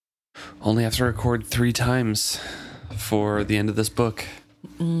Only have to record 3 times for the end of this book.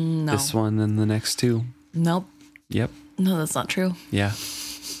 No. This one and the next 2. Nope. Yep. No, that's not true. Yeah.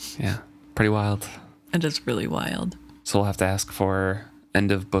 Pretty wild. It is really wild. So we'll have to ask for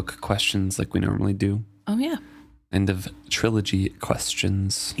end of book questions like we normally do. Oh, yeah. End of trilogy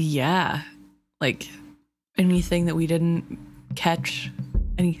questions. Yeah. Like anything that we didn't catch,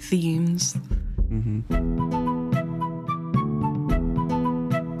 any themes. Mm-hmm.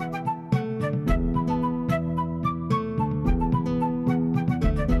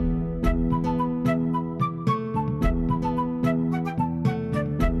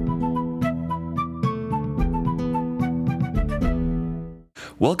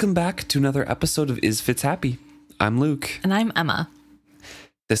 Welcome back to another episode of Is Fitz Happy? I'm Luke. And I'm Emma.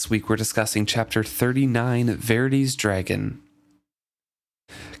 This week we're discussing chapter 39, Verity's Dragon.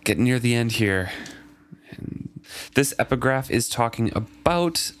 Getting near the end here. And this epigraph is talking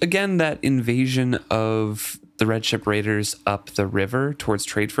about, again, that invasion of the Red Ship Raiders up the river towards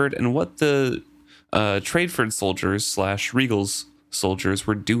Tradeford and what the Tradeford soldiers / Regal's soldiers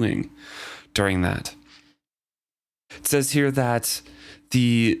were doing during that. It says here that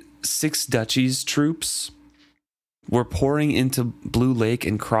the Six Duchies troops were pouring into Blue Lake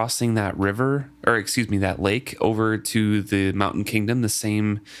and crossing that lake over to the Mountain Kingdom the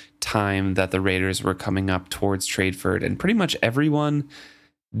same time that the Raiders were coming up towards Tradeford. And pretty much everyone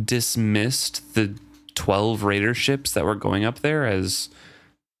dismissed the 12 Raider ships that were going up there as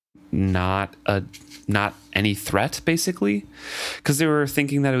not any threat, basically. Because they were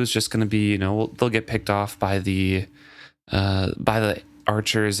thinking that it was just going to be, they'll get picked off by the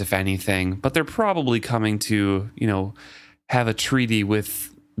archers, if anything, but they're probably coming to, have a treaty with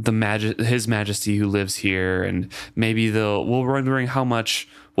His Majesty who lives here, and maybe we're wondering how much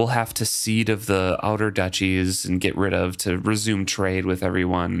we'll have to cede of the outer duchies and get rid of to resume trade with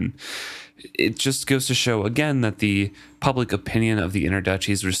everyone. It just goes to show again that the public opinion of the inner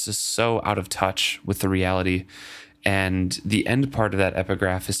duchies was just so out of touch with the reality. And the end part of that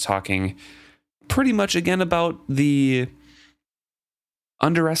epigraph is talking pretty much again about the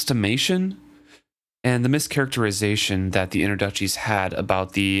underestimation and the mischaracterization that the inner duchies had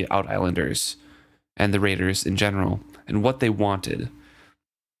about the Out Islanders and the Raiders in general and what they wanted.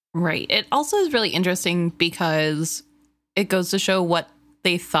 Right. It also is really interesting because it goes to show what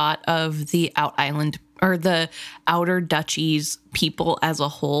they thought of the Out Island or the outer duchies people as a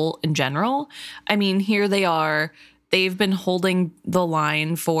whole in general. I mean, here they are. They've been holding the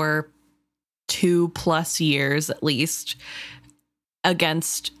line for 2+ years at least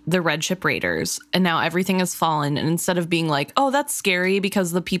against the Red Ship Raiders, and now everything has fallen. And instead of being like, oh, that's scary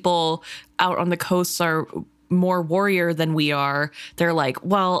because the people out on the coasts are more warrior than we are, they're like,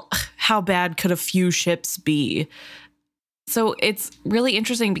 well, how bad could a few ships be? So it's really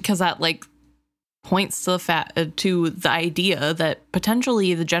interesting because that points to the idea that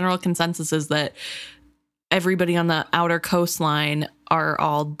potentially the general consensus is that everybody on the outer coastline are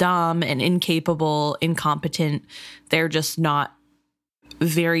all dumb and incapable, incompetent. They're just not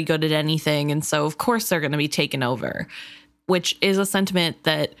very good at anything. And so, of course, they're going to be taken over, which is a sentiment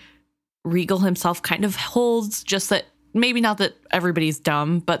that Regal himself kind of holds, just that maybe not that everybody's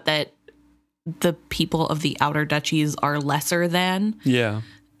dumb, but that the people of the outer duchies are lesser than. Yeah.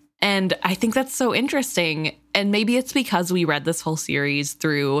 And I think that's so interesting. And maybe it's because we read this whole series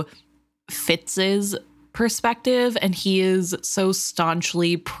through Fitz's perspective, and he is so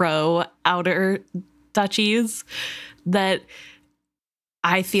staunchly pro outer duchies that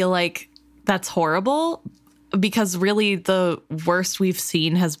I feel like that's horrible, because really the worst we've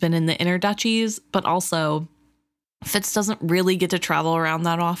seen has been in the inner duchies, but also Fitz doesn't really get to travel around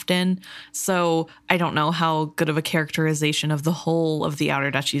that often. So I don't know how good of a characterization of the whole of the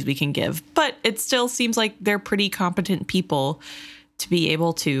outer duchies we can give, but it still seems like they're pretty competent people to be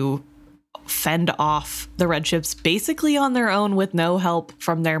able to fend off the Red Ships basically on their own with no help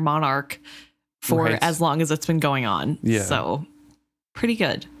from their monarch for as long as it's been going on. Yeah. So pretty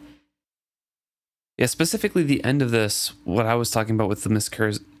good. Yeah, specifically the end of this, what I was talking about with the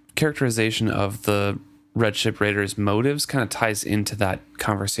mischaracterization of the Red Ship Raiders' motives kind of ties into that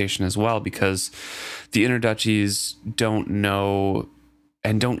conversation as well, because the inner duchies don't know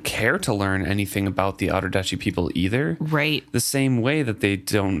and don't care to learn anything about the outer duchy people either. Right. The same way that they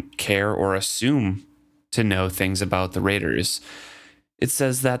don't care or assume to know things about the Raiders. It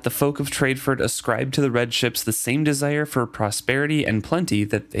says that the folk of Tradeford ascribed to the Red Ships the same desire for prosperity and plenty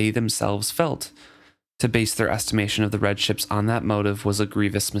that they themselves felt. To base their estimation of the Red Ships on that motive was a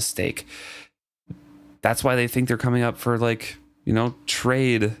grievous mistake. That's why they think they're coming up for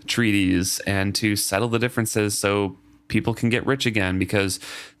trade treaties and to settle the differences so people can get rich again, because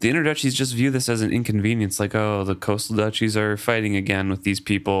the inner duchies just view this as an inconvenience. Like, oh, the coastal duchies are fighting again with these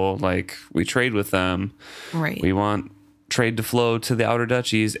people. Like, we trade with them. Right. We want trade to flow to the outer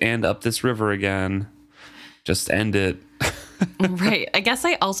duchies and up this river again. Just end it. Right. I guess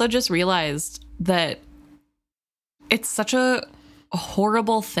I also just realized that it's such a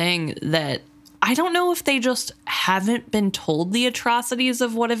horrible thing that I don't know if they just haven't been told the atrocities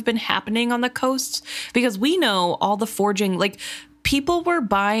of what have been happening on the coasts, because we know all the forging, like people were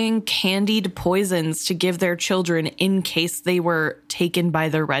buying candied poisons to give their children in case they were taken by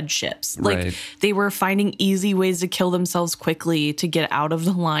the red ships. Like Right. they were finding easy ways to kill themselves quickly to get out of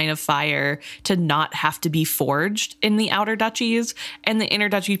the line of fire, to not have to be forged in the outer duchies. And the inner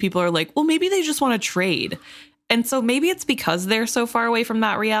duchy people are like, well, maybe they just want to trade. And so maybe it's because they're so far away from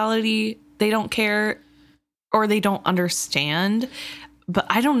that reality, they don't care or they don't understand. But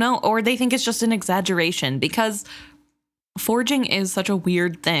I don't know. Or they think it's just an exaggeration, because forging is such a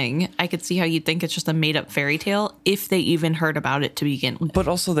weird thing. I could see how you'd think it's just a made up fairy tale if they even heard about it to begin with. But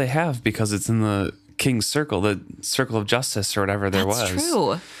also they have, because it's in the king's circle, the circle of justice or whatever there was. That's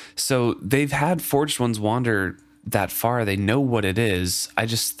true. So they've had forged ones wander that far. They know what it is. I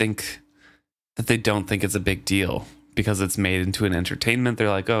just think that they don't think it's a big deal because it's made into an entertainment. They're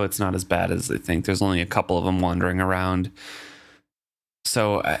like, oh, it's not as bad as they think. There's only a couple of them wandering around.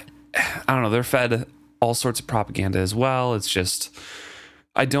 So I don't know. They're fed all sorts of propaganda as well. It's just,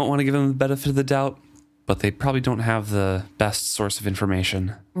 I don't want to give them the benefit of the doubt, but they probably don't have the best source of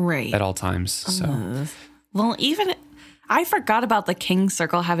information Right. at all times. So Well, even I forgot about the King's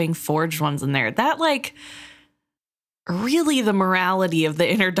Circle having forged ones in there. That, like, really the morality of the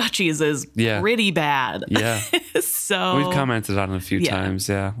inner duchies is pretty bad. yeah, So we've commented on it a few Yeah. times,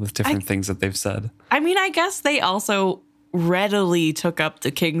 with different things that they've said. I mean, I guess they also readily took up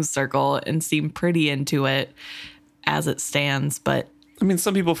the King's Circle and seem pretty into it as it stands. But I mean,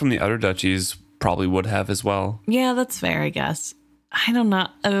 some people from the outer duchies probably would have as well. yeah, that's fair, I guess. I don't know.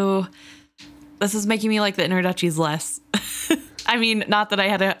 Oh, this is making me like the inner duchies less. I mean, not that I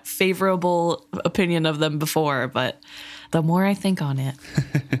had a favorable opinion of them before, but the more I think on it.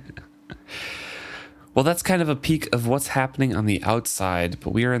 Well, that's kind of a peek of what's happening on the outside,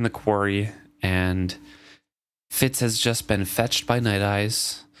 but we are in the quarry, and Fitz has just been fetched by Night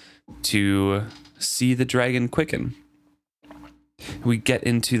Eyes to see the dragon quicken. We get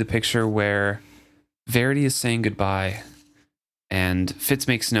into the picture where Verity is saying goodbye, and Fitz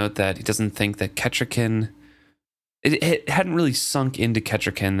makes note that he doesn't think that Kettricken... It hadn't really sunk into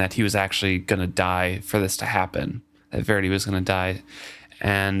Kettricken that he was actually going to die for this to happen, that Verity was going to die.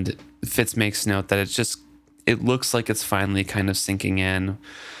 And Fitz makes note that it looks like it's finally kind of sinking in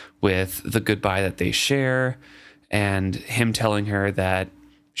with the goodbye that they share, and him telling her that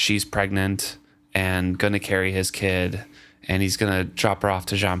she's pregnant and going to carry his kid, and he's going to drop her off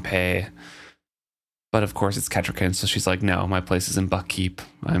to Jean-Pay. But of course it's Kettricken, so she's like, no, my place is in Buckkeep.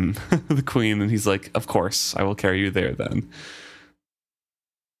 I'm the queen. And he's like, of course, I will carry you there then.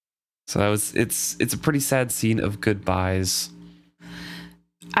 So it's a pretty sad scene of goodbyes.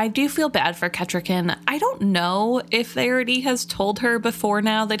 I do feel bad for Kettricken. I don't know if Verity has told her before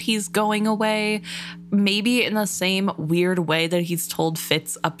now that he's going away. Maybe in the same weird way that he's told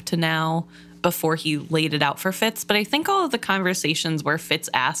Fitz up to now before he laid it out for Fitz. But I think all of the conversations where Fitz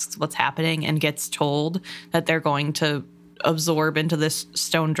asks what's happening and gets told that they're going to absorb into this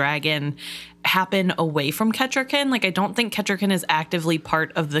stone dragon happen away from Kettricken. Like, I don't think Kettricken is actively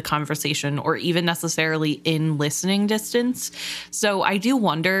part of the conversation or even necessarily in listening distance. So I do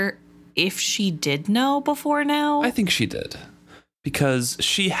wonder if she did know before now. I think she did, because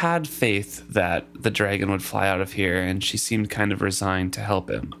she had faith that the dragon would fly out of here, and she seemed kind of resigned to help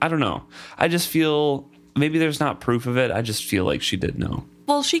him. I don't know. I just feel maybe there's not proof of it. I just feel like she did know.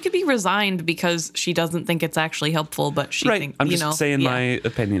 Well, she could be resigned because she doesn't think it's actually helpful, but she thinks, I'm just saying my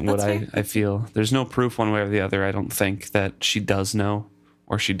opinion, what I feel. There's no proof one way or the other. I don't think that she does know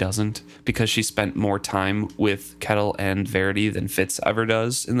or she doesn't, because she spent more time with Kettle and Verity than Fitz ever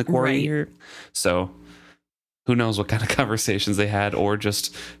does in the quarry here. So who knows what kind of conversations they had, or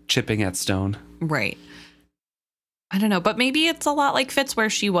just chipping at stone. Right. I don't know, but maybe it's a lot like Fitz, where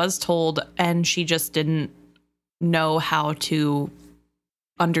she was told and she just didn't know how to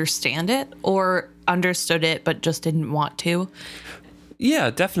understand it, or understood it but just didn't want to. Yeah,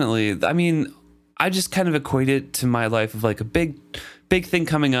 definitely. I mean, I just kind of equate it to my life of like a big thing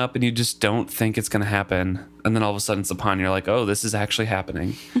coming up, and you just don't think it's going to happen, and then all of a sudden it's upon you. You're like, oh, this is actually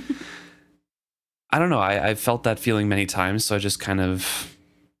happening. I don't know. I felt that feeling many times, so I just kind of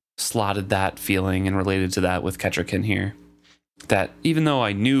slotted that feeling and related to that with Kettricken here. That even though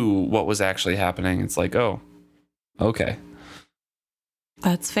I knew what was actually happening, it's like, oh, Okay.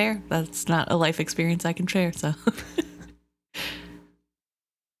 That's fair. That's not a life experience I can share, so.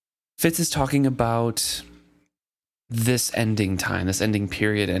 Fitz is talking about this ending time, this ending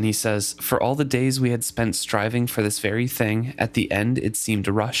period, and he says, "For all the days we had spent striving for this very thing, at the end it seemed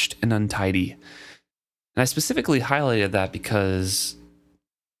rushed and untidy." And I specifically highlighted that because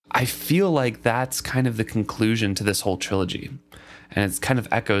I feel like that's kind of the conclusion to this whole trilogy, and it kind of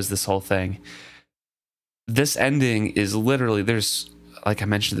echoes this whole thing. This ending is literally, there's, like I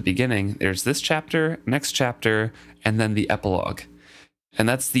mentioned at the beginning, there's this chapter, next chapter, and then the epilogue. And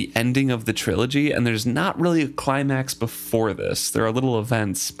that's the ending of the trilogy, and there's not really a climax before this. There are little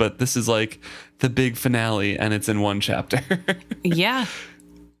events, but this is like the big finale, and it's in one chapter. Yeah.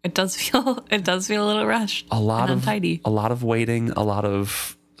 It does feel a little rushed. A lot and untidy. of waiting, a lot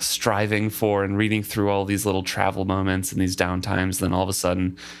of striving for and reading through all these little travel moments and these downtimes. Then all of a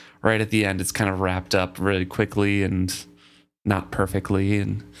sudden, right at the end, it's kind of wrapped up really quickly and not perfectly.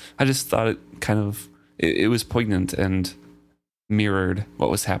 And I just thought it was poignant and mirrored what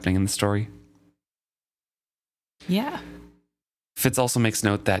was happening in the story. Yeah. Fitz also makes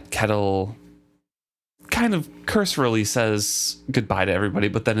note that Kettle kind of cursorily says goodbye to everybody,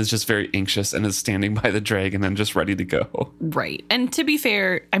 but then is just very anxious and is standing by the dragon and just ready to go. Right. And to be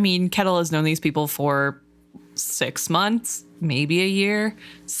fair, I mean, Kettle has known these people for 6 months, maybe a year.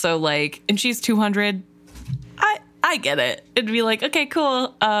 So like, and she's 200. I get it. It'd be like, okay,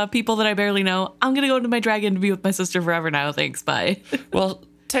 cool. People that I barely know. I'm going to go into my dragon to be with my sister forever now. Thanks. Bye. Well,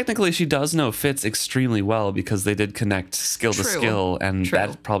 technically she does know Fitz extremely well because they did connect skill to skill, and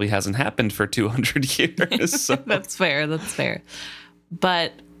that probably hasn't happened for 200 years. So. That's fair.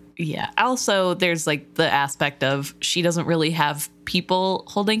 But yeah, also there's like the aspect of she doesn't really have people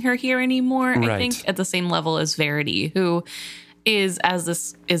holding her here anymore. Right. I think at the same level as Verity, who is, as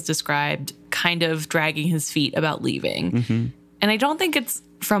this is described, kind of dragging his feet about leaving. Mm-hmm. And I don't think it's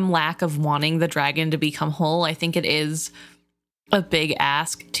from lack of wanting the dragon to become whole. I think it is a big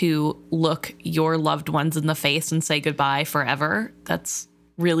ask to look your loved ones in the face and say goodbye forever. That's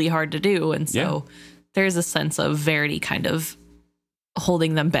really hard to do. And so there's a sense of Verity kind of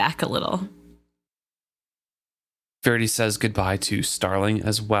holding them back a little. Verity says goodbye to Starling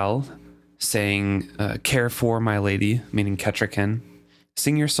as well, saying, "Care for my lady," meaning Kettricken.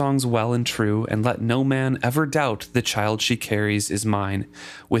 "Sing your songs well and true, and let no man ever doubt the child she carries is mine.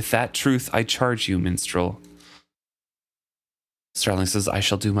 With that truth I charge you, minstrel." Starling says, "I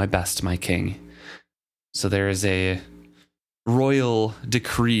shall do my best, my king." So there is a royal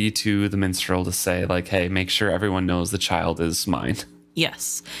decree to the minstrel to say, like, hey, make sure everyone knows the child is mine.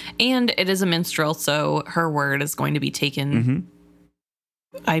 Yes. And it is a minstrel, so her word is going to be taken,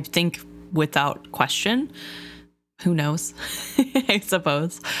 I think, without question. Who knows? I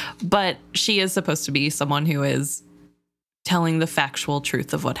suppose. But she is supposed to be someone who is telling the factual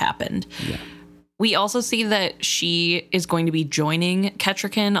truth of what happened. Yeah. We also see that she is going to be joining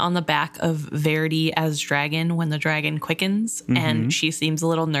Kettricken on the back of Verity as dragon when the dragon quickens, and she seems a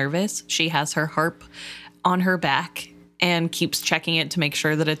little nervous. She has her harp on her back and keeps checking it to make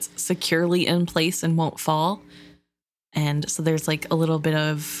sure that it's securely in place and won't fall. And so there's like a little bit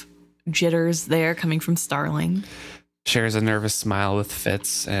of jitters there coming from Starling. Shares a nervous smile with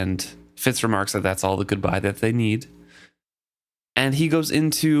Fitz, and Fitz remarks that that's all the goodbye that they need. And he goes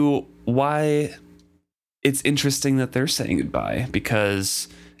into why it's interesting that they're saying goodbye, because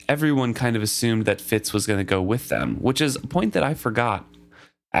everyone kind of assumed that Fitz was going to go with them, which is a point that I forgot,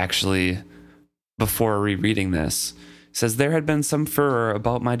 actually, before rereading this. It says, "There had been some furor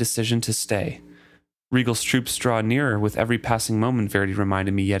about my decision to stay. Regal's troops draw nearer with every passing moment," Verity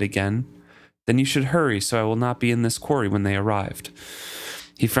reminded me yet again. "Then you should hurry, so I will not be in this quarry when they arrived."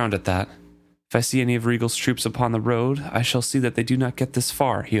 He frowned at that. "If I see any of Regal's troops upon the road, I shall see that they do not get this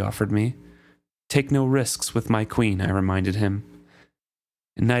far," he offered me. "Take no risks with my queen," I reminded him.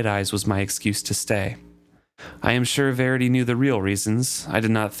 Night Eyes was my excuse to stay. I am sure Verity knew the real reasons. I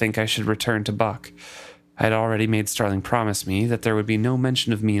did not think I should return to Buck. I had already made Starling promise me that there would be no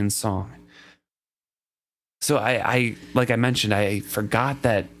mention of me in song. So I like I mentioned, I forgot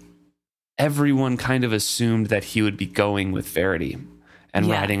that everyone kind of assumed that he would be going with Verity and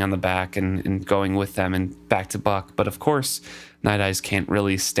riding on the back and going with them and back to Buck. But of course, Night Eyes can't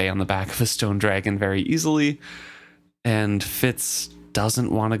really stay on the back of a stone dragon very easily. And Fitz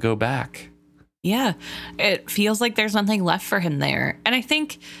doesn't want to go back. Yeah, it feels like there's nothing left for him there. And I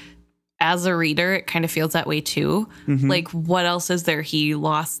think as a reader, it kind of feels that way too. Like, what else is there? He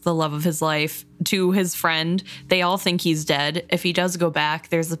lost the love of his life to his friend. They all think he's dead. If he does go back,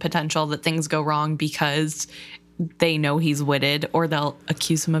 there's the potential that things go wrong because they know he's witted, or they'll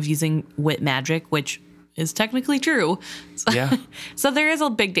accuse him of using wit magic, which is technically true. So, Yeah. so there is a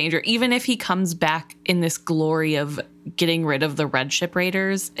big danger. Even if he comes back in this glory of getting rid of the Red Ship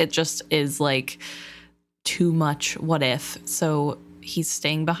Raiders, it just is like too much what if. So he's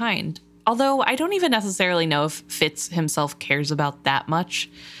staying behind. Although I don't even necessarily know if Fitz himself cares about that much.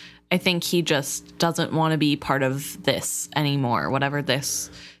 I think he just doesn't want to be part of this anymore, whatever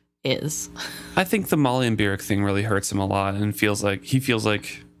this is. I think the Molly and Byrrc thing really hurts him a lot, and he feels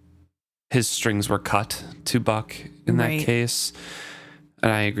like his strings were cut to Buck in that case.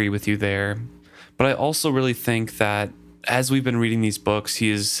 And I agree with you there. But I also really think that as we've been reading these books, he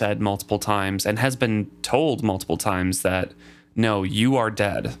has said multiple times and has been told multiple times that, no, you are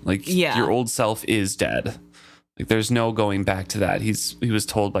dead. Like, your old self is dead. Like, there's no going back to that. He was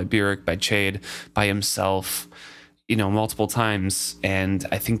told by Byrrc, by Chade, by himself, multiple times. And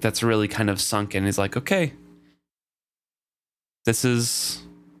I think that's really kind of sunk in. He's like, okay, this is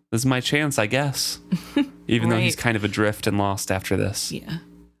my chance, I guess. Even though he's kind of adrift and lost after this. Yeah.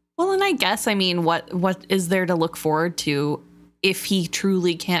 Well, and I guess, what is there to look forward to if he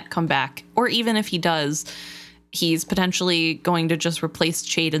truly can't come back? Or even if he does, he's potentially going to just replace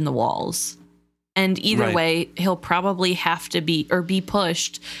Chade in the walls. And either way, he'll probably have to be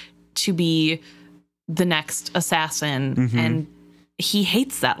pushed to be the next assassin. Mm-hmm. And he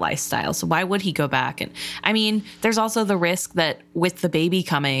hates that lifestyle. So why would he go back? And there's also the risk that with the baby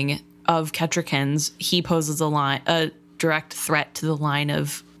coming of Ketrickans, he poses a direct threat to the line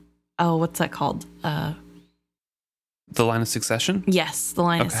of, what's that called? The line of succession? Yes, the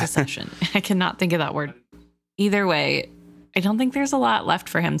line of succession. I cannot think of that word. Either way, I don't think there's a lot left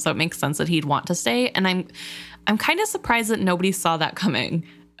for him, so it makes sense that he'd want to stay. And I'm kind of surprised that nobody saw that coming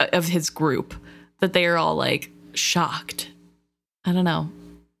of his group, that they are all like shocked. I don't know.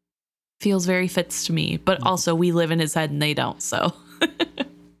 Feels very Fitz to me, but also we live in his head and they don't, so.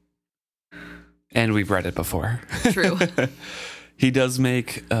 And we've read it before. True. He does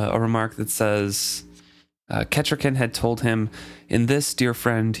make a remark that says, Ketrican had told him, "In this, dear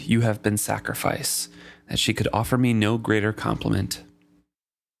friend, you have been sacrifice, that she could offer me no greater compliment.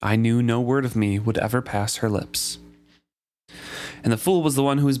 I knew no word of me would ever pass her lips." And the fool was the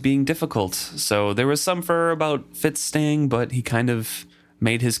one who was being difficult. So there was some furor about Fitz staying, but he kind of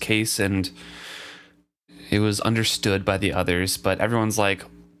made his case and it was understood by the others. But everyone's like,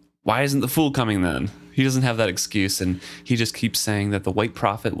 why isn't the fool coming then? He doesn't have that excuse. And he just keeps saying that the White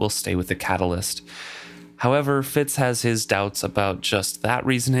Prophet will stay with the Catalyst. However, Fitz has his doubts about just that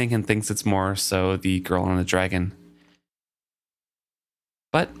reasoning and thinks it's more so the girl on the dragon.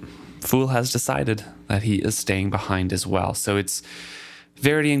 But Fool has decided that he is staying behind as well. So it's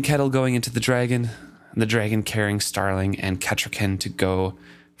Verity and Kettle going into the dragon, and the dragon carrying Starling and Ketrican to go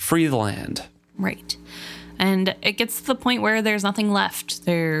free the land. Right. And it gets to the point where there's nothing left.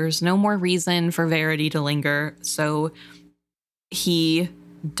 There's no more reason for Verity to linger. So he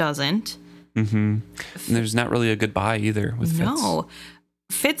doesn't. Mm-hmm. And there's not really a goodbye either with Fitz. No.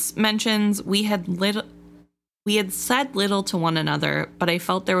 Fitz mentions we had said little to one another, but I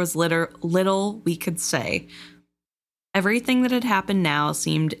felt there was little we could say. Everything that had happened now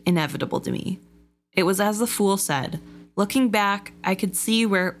seemed inevitable to me. It was as the fool said. Looking back, I could see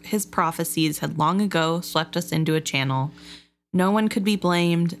where his prophecies had long ago swept us into a channel. No one could be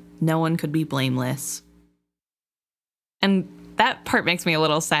blamed. No one could be blameless. And that part makes me a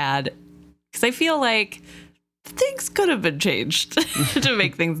little sad, because I feel like things could have been changed to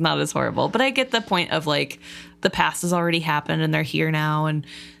make things not as horrible. But I get the point of like, the past has already happened and they're here now. And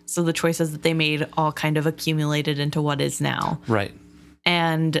so the choices that they made all kind of accumulated into what is now. Right.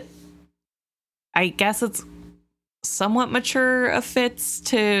 And I guess it's somewhat mature of Fitz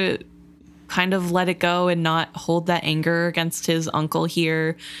to kind of let it go and not hold that anger against his uncle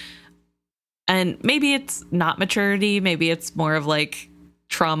here. And maybe it's not maturity. Maybe it's more of like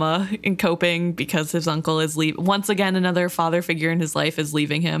trauma and coping because his uncle is leaving. Once again, another father figure in his life is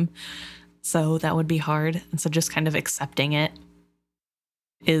leaving him. So that would be hard. And so just kind of accepting it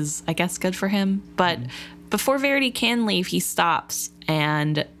is, I guess, good for him. But before Verity can leave, he stops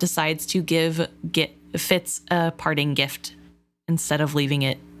and decides to give Fitz a parting gift instead of leaving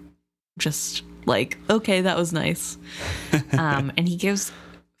it just like, okay, that was nice. And he gives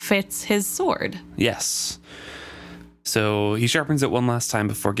Fitz his sword. Yes. So he sharpens it one last time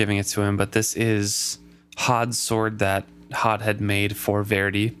before giving it to him, but this is Hod's sword that Hod had made for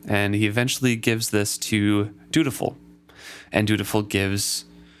Verity, and he eventually gives this to Dutiful, and Dutiful gives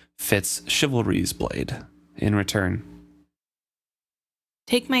Fitz Chivalry's blade in return.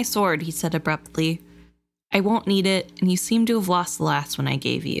 Take my sword, he said abruptly. I won't need it, and you seem to have lost the last one I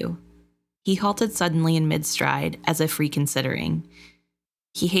gave you. He halted suddenly in mid-stride, as if reconsidering.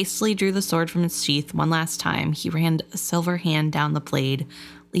 He hastily drew the sword from its sheath one last time. He ran a silver hand down the blade,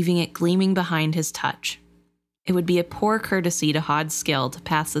 leaving it gleaming behind his touch. It would be a poor courtesy to Hod's skill to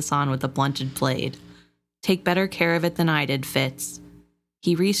pass this on with a blunted blade. Take better care of it than I did, Fitz.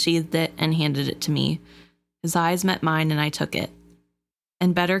 He resheathed it and handed it to me. His eyes met mine and I took it.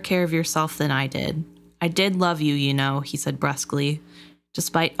 And better care of yourself than I did. I did love you, you know, he said brusquely.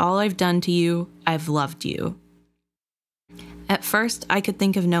 Despite all I've done to you, I've loved you. At first, I could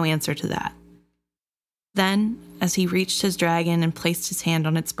think of no answer to that. Then, as he reached his dragon and placed his hand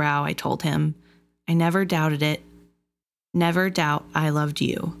on its brow, I told him, I never doubted it. Never doubt I loved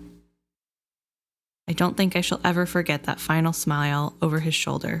you. I don't think I shall ever forget that final smile over his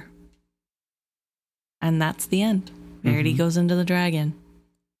shoulder. And that's the end. Verity goes into the dragon.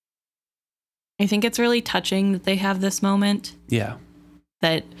 I think it's really touching that they have this moment. Yeah.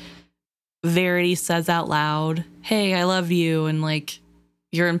 That Verity says out loud, hey, I love you, and like,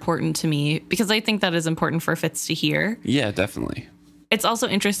 you're important to me, because I think that is important for Fitz to hear. Yeah, definitely. It's also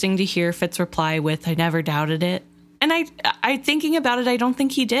interesting to hear Fitz reply with, I never doubted it. And I thinking about it, I don't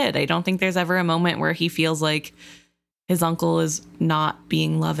think he did. I don't think there's ever a moment where he feels like his uncle is not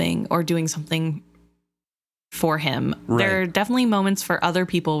being loving or doing something for him. Right. There are definitely moments for other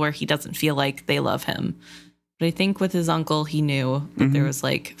people where he doesn't feel like they love him. But I think with his uncle, he knew that there was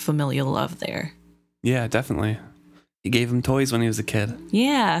like familial love there. Yeah, definitely. He gave him toys when he was a kid.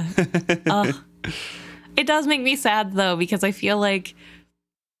 Yeah. It does make me sad, though, because I feel like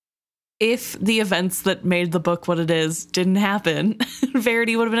if the events that made the book what it is didn't happen,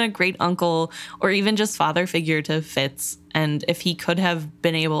 Verity would have been a great uncle or even just father figure to Fitz. And if he could have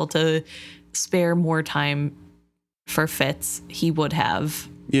been able to spare more time for Fitz, he would have.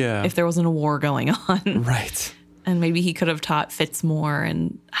 Yeah. If there wasn't a war going on. Right. And maybe he could have taught Fitz more.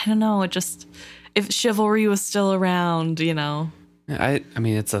 And I don't know, if chivalry was still around, you know. I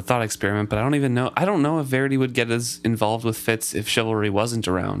mean, it's a thought experiment, but I don't even know. I don't know if Verity would get as involved with Fitz if chivalry wasn't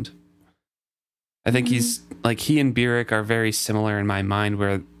around. I think he's like, he and Beric are very similar in my mind,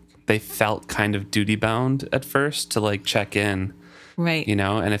 where they felt kind of duty bound at first to like check in. Right. You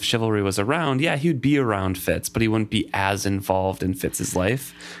know, and if chivalry was around, yeah, he would be around Fitz, but he wouldn't be as involved in Fitz's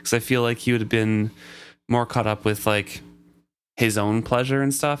life. Because I feel like he would have been more caught up with like his own pleasure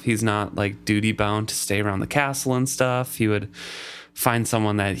and stuff. He's not like duty bound to stay around the castle and stuff. He would find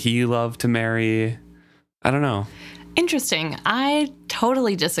someone that he loved to marry. I don't know. Interesting. I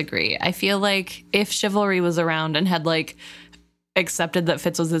totally disagree. I feel like if chivalry was around and had like accepted that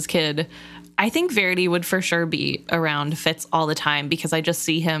Fitz was his kid, I think Verity would for sure be around Fitz all the time, because I just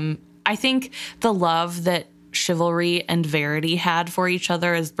see him. I think the love that chivalry and Verity had for each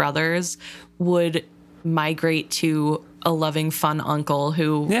other as brothers would migrate to a loving, fun uncle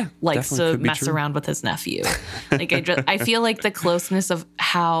who likes to mess around with his nephew. Like I feel like the closeness of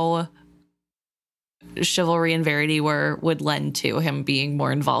how chivalry and Verity would lend to him being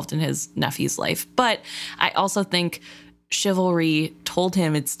more involved in his nephew's life. But I also think chivalry told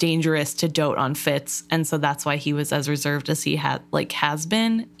him it's dangerous to dote on Fitz, and so that's why he was as reserved as he has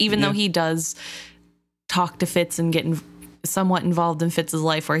been, even though he does talk to Fitz and get somewhat involved in Fitz's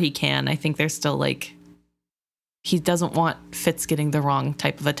life where he can. I think there's still like, he doesn't want Fitz getting the wrong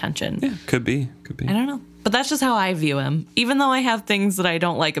type of attention. Yeah, could be. I don't know. But that's just how I view him. Even though I have things that I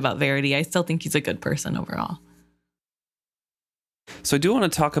don't like about Verity, I still think he's a good person overall. So I do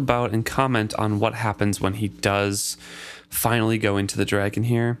want to talk about and comment on what happens when he does finally go into the dragon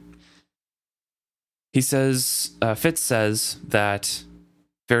here. He says, Fitz says that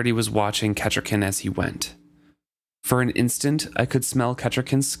Verity was watching Kettricken as he went. For an instant, I could smell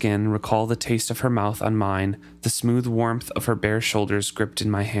Kettricken's skin, recall the taste of her mouth on mine, the smooth warmth of her bare shoulders gripped in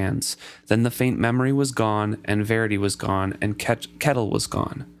my hands. Then the faint memory was gone, and Verity was gone, and Kettle was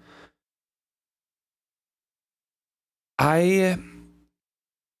gone. I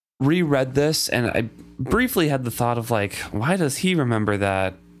reread this, and I briefly had the thought of like, why does he remember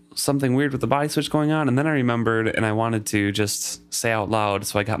that? Something weird with the body switch going on. And then I remembered, and I wanted to just say out loud,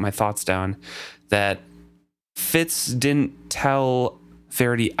 so I got my thoughts down, that Fitz didn't tell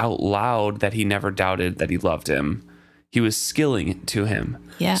Verity out loud that he never doubted that he loved him. He was skilling it to him.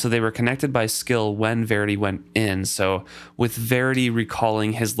 Yeah. So they were connected by skill when Verity went in. So with Verity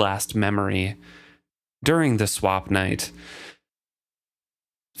recalling his last memory during the swap night,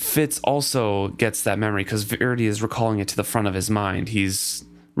 Fitz also gets that memory because Verity is recalling it to the front of his mind. He's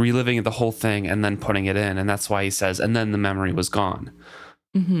reliving the whole thing and then putting it in. And that's why he says, and then the memory was gone.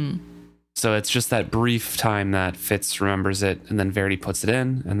 Mm-hmm. So it's just that brief time that Fitz remembers it, and then Verity puts it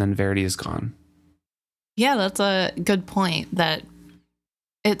in, and then Verity is gone. Yeah, that's a good point. That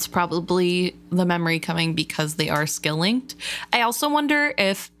It's probably the memory coming because they are skill linked. I also wonder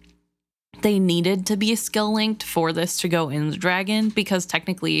if they needed to be skill linked for this to go in the dragon, because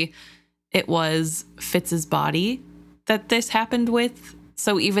technically it was Fitz's body that this happened with.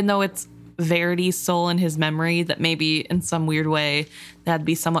 So even though it's Verity's soul and his memory, that maybe in some weird way that'd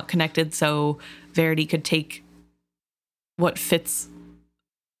be somewhat connected, so Verity could take what Fitz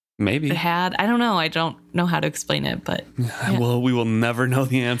maybe had. I don't know. I don't know how to explain it, but yeah. Well, we will never know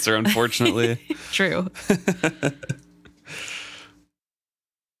the answer, unfortunately. True.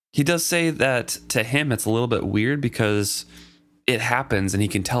 He does say that to him it's a little bit weird because it happens, and he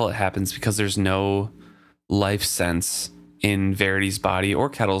can tell it happens because there's no life sense in Verity's body or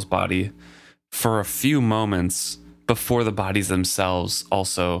Kettle's body for a few moments before the bodies themselves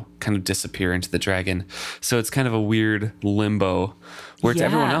also kind of disappear into the dragon. So it's kind of a weird limbo where to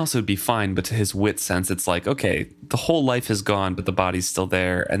everyone else it would be fine, but to his wit sense, it's like, okay, the whole life is gone, but the body's still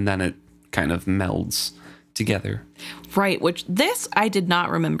there, and then it kind of melds together. Right, which this I did not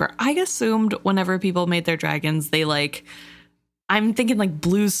remember. I assumed whenever people made their dragons, they like, I'm thinking like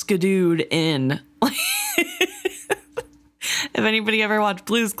Blue Skidooed in. If anybody ever watched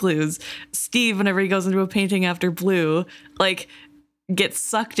Blue's Clues, Steve, whenever he goes into a painting after Blue, like gets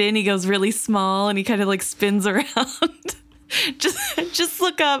sucked in, he goes really small and he kind of like spins around. just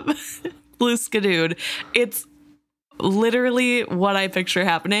look up Blue Skidooed. It's literally what I picture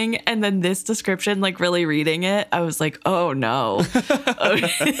happening. And then this description, like really reading it, I was like, oh no.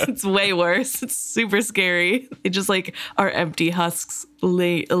 It's way worse. It's super scary. They just like are empty husks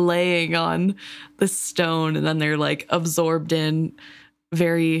laying on the stone, and then they're like absorbed in.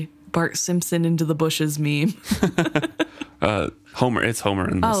 Very Bart Simpson into the bushes meme. Homer. It's Homer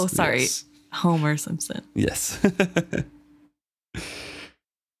in this. Oh, sorry. Yes. Homer Simpson. Yes.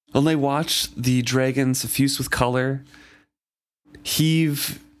 Well, they watch the dragon suffuse with color,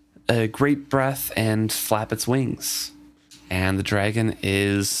 heave a great breath, and flap its wings. And the dragon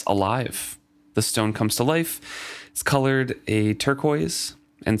is alive. The stone comes to life. It's colored a turquoise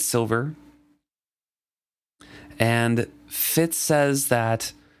and silver. And Fitz says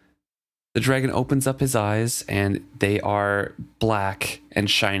that the dragon opens up his eyes, and they are black and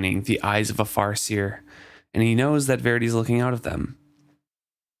shining, the eyes of a farseer. And he knows that Verity's looking out of them.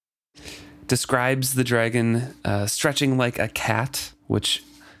 Describes the dragon stretching like a cat, which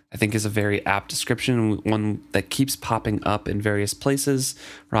I think is a very apt description, one that keeps popping up in various places.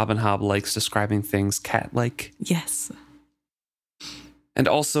 Robin Hobb likes describing things cat-like. Yes. And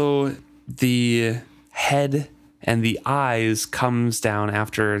also the head and the eyes comes down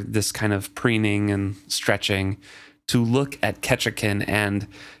after this kind of preening and stretching to look at Ketchikan, and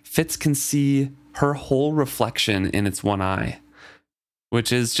Fitz can see her whole reflection in its one eye,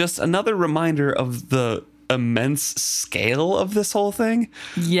 which is just another reminder of the immense scale of this whole thing.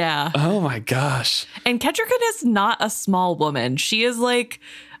 Yeah. Oh my gosh. And Ketchikan is not a small woman. She is like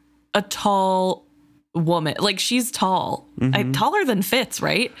a tall woman. Like, she's tall. Taller than Fitz,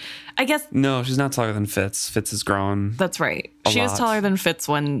 right? I guess. No, she's not taller than Fitz. Fitz has grown. That's right. She was taller than Fitz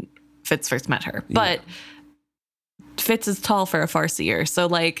when Fitz first met her. But Fitz is tall for a Farseer. So,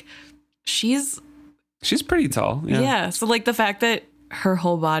 like, she's pretty tall. Yeah. So, like, the fact that her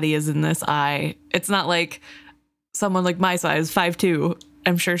whole body is in this eye, it's not like someone like my size, 5'2".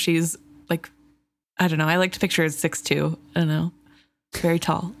 I'm sure she's like, I don't know. I like to picture her as 6'2". I don't know. Very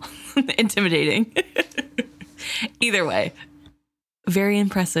tall. Intimidating. Either way, very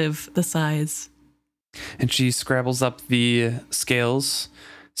impressive, the size. And she scrabbles up the scales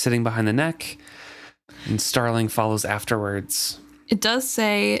sitting behind the neck, and Starling follows afterwards. It does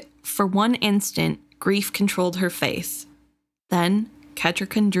say, for one instant, grief controlled her face. Then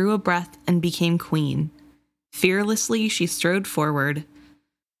Ketchikan drew a breath and became queen. Fearlessly, she strode forward.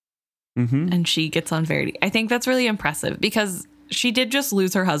 And she gets on Verity. I think that's really impressive because she did just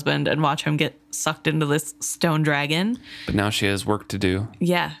lose her husband and watch him get sucked into this stone dragon. But now she has work to do.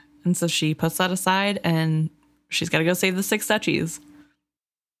 Yeah. And so she puts that aside and she's got to go save the 6 duchies.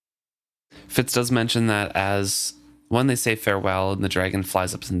 Fitz does mention that as when they say farewell and the dragon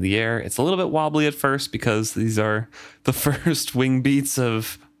flies up in the air, it's a little bit wobbly at first because these are the first wing beats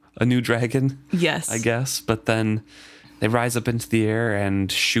of a new dragon. Yes. I guess. But then they rise up into the air and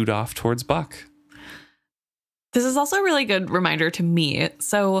shoot off towards Buck. This is also a really good reminder to me.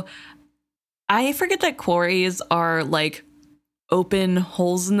 So I forget that quarries are like open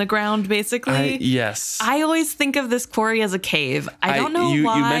holes in the ground, basically. Yes. I always think of this quarry as a cave. I don't know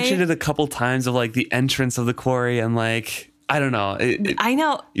why. You mentioned it a couple times of like the entrance of the quarry and like, I don't know. I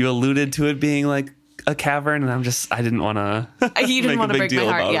know. You alluded to it being like a cavern and I didn't want to You didn't want to break my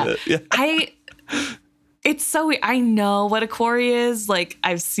heart. Yeah. It's so, I know what a quarry is. Like,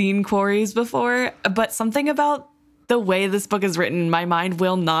 I've seen quarries before, but something about the way this book is written, my mind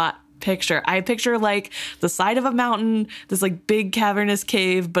will not picture. I picture like the side of a mountain, this like big cavernous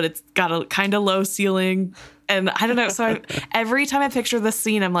cave, but it's got a kind of low ceiling. And I don't know. So every time I picture this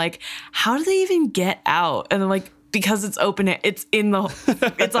scene, I'm like, how do they even get out? And I'm like, because it's open, it's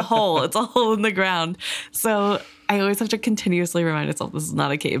it's a hole. It's a hole in the ground. So I always have to continuously remind myself this is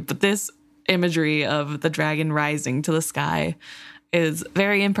not a cave. But this imagery of the dragon rising to the sky is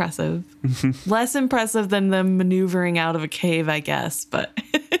very impressive. Less impressive than them maneuvering out of a cave, I guess, but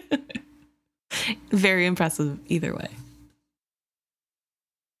very impressive either way.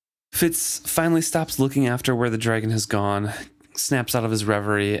 Fitz finally stops looking after where the dragon has gone, snaps out of his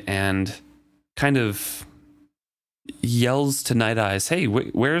reverie, and kind of yells to Night Eyes, "Hey,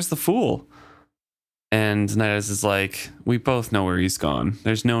 where's the fool?" And Night Eyes is like, "We both know where he's gone.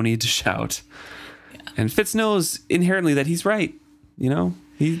 There's no need to shout." Yeah. And Fitz knows inherently that he's right. You know,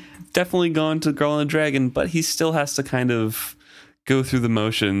 he's definitely gone to Girl and the Dragon, but he still has to kind of go through the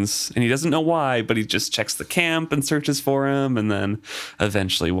motions. And he doesn't know why, but he just checks the camp and searches for him and then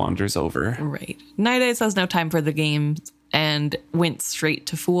eventually wanders over. Right. Night Eyes has no time for the games and went straight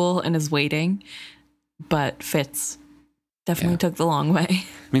to Fool and is waiting. But Fitz definitely took the long way. I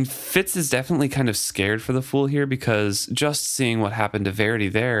mean, Fitz is definitely kind of scared for the Fool here because just seeing what happened to Verity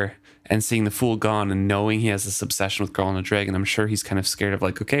there and seeing the Fool gone and knowing he has this obsession with Girl and the Dragon, I'm sure he's kind of scared of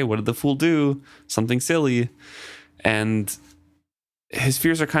like, okay, what did the Fool do? Something silly. And his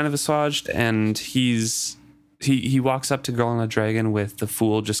fears are kind of assuaged, and he walks up to Girl and the Dragon with the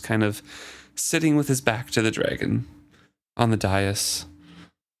Fool just kind of sitting with his back to the dragon on the dais.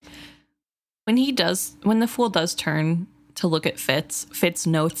 When the Fool does turn to look at Fitz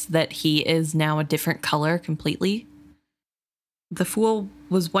notes that he is now a different color completely. The Fool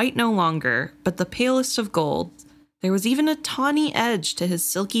was white no longer, but the palest of gold. There was even a tawny edge to his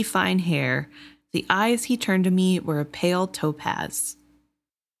silky fine hair. The eyes he turned to me were a pale topaz.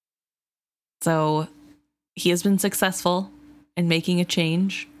 So he has been successful in making a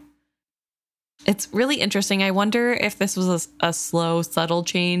change. It's really interesting. I wonder if this was a slow, subtle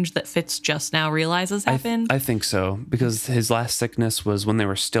change that Fitz just now realizes happened. I think so, because his last sickness was when they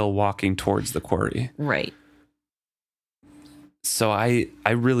were still walking towards the quarry. Right. So I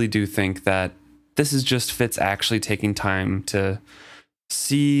really do think that this is just Fitz actually taking time to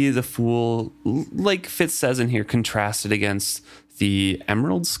see the Fool, like Fitz says in here, contrasted against the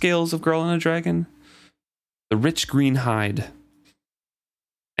emerald scales of Girl and a Dragon, the rich green hide.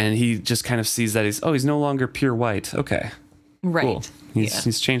 And he just kind of sees that he's no longer pure white. Okay. Right. Cool.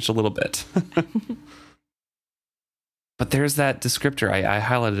 He's changed a little bit. But there's that descriptor. I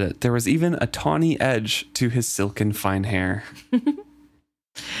highlighted it. There was even a tawny edge to his silken fine hair.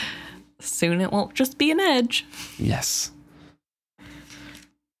 Soon it won't just be an edge. Yes.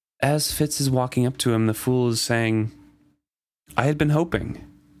 As Fitz is walking up to him, the Fool is saying, "I had been hoping.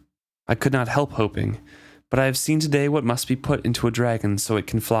 I could not help hoping. But I have seen today what must be put into a dragon so it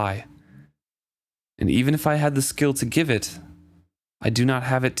can fly. And even if I had the skill to give it, I do not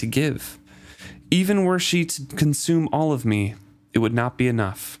have it to give. Even were she to consume all of me, it would not be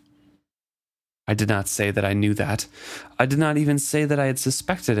enough. I did not say that I knew that. I did not even say that I had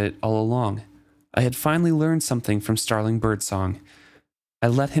suspected it all along. I had finally learned something from Starling Birdsong. I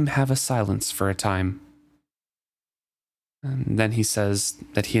let him have a silence for a time." And then he says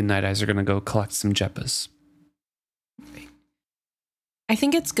that he and Night Eyes are going to go collect some Jeppas. I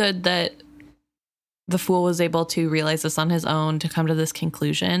think it's good that the Fool was able to realize this on his own to come to this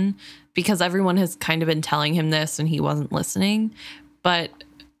conclusion, because everyone has kind of been telling him this and he wasn't listening. But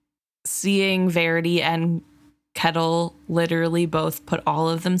seeing Verity and Kettle literally both put all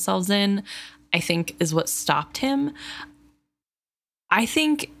of themselves in, I think is what stopped him. I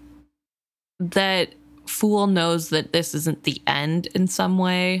think that Fool knows that this isn't the end in some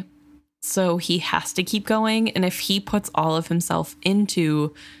way, so he has to keep going. And if he puts all of himself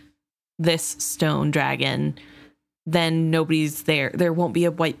into this stone dragon, then nobody's there. There won't be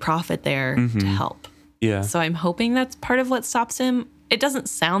a white prophet there to help. Yeah. So I'm hoping that's part of what stops him. It doesn't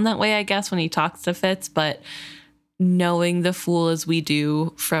sound that way, I guess, when he talks to Fitz, but knowing the Fool as we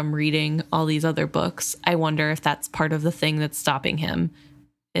do from reading all these other books, I wonder if that's part of the thing that's stopping him,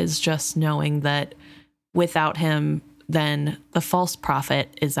 is just knowing that without him, then the false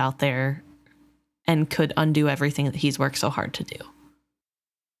prophet is out there and could undo everything that he's worked so hard to do.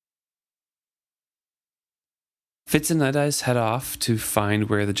 Fitz and Night Eyes head off to find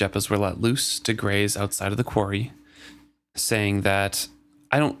where the Jeppas were let loose to graze outside of the quarry, saying that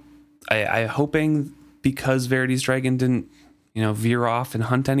I hoping because Verity's dragon didn't veer off and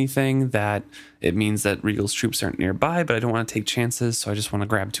hunt anything, that it means that Regal's troops aren't nearby, but I don't want to take chances, so I just want to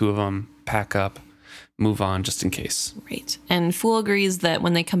grab 2 of them, pack up, move on just in case. Right. And Fool agrees that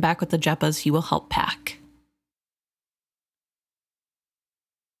when they come back with the Jeppas, he will help pack.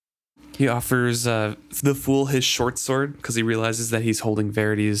 He offers the Fool his short sword because he realizes that he's holding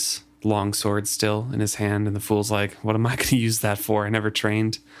Verity's long sword still in his hand, and the Fool's like, what am I going to use that for? I never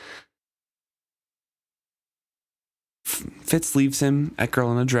trained. Fitz leaves him at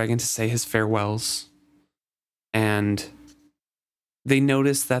Girl and a Dragon to say his farewells, and they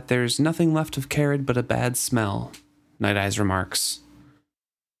notice that there's nothing left of Carid but a bad smell, Night Eyes remarks,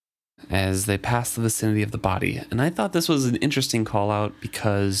 as they pass the vicinity of the body. And I thought this was an interesting call out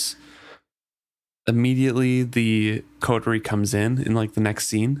because immediately the coterie comes in like the next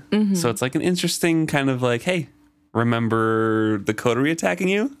scene. Mm-hmm. So it's like an interesting kind of like, hey, remember the coterie attacking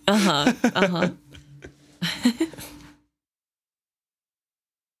you?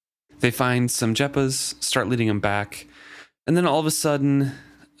 They find some Jeppas, start leading them back. And then all of a sudden,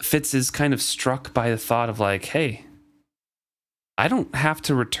 Fitz is kind of struck by the thought of like, hey, I don't have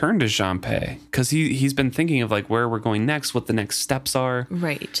to return to Jeanpei, because he's been thinking of like where we're going next, what the next steps are.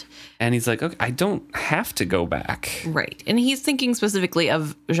 Right. And he's like, okay, I don't have to go back. Right. And he's thinking specifically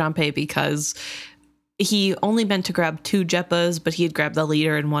of Jeanpei because he only meant to grab 2 Jeppas, but he had grabbed the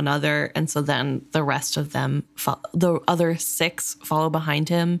leader and 1 other. And so then the rest of them, the other 6 follow behind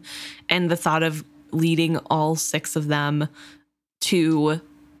him. And the thought of leading all 6 of them to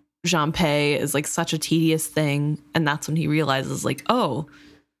Jeanpei is like such a tedious thing. And that's when he realizes like, oh,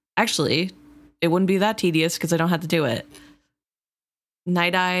 actually, it wouldn't be that tedious because I don't have to do it.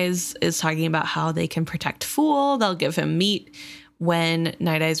 Night Eyes is talking about how they can protect Fool. They'll give him meat when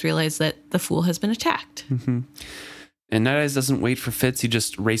Night Eyes realize that the Fool has been attacked. Mm-hmm. And Night Eyes doesn't wait for Fitz. He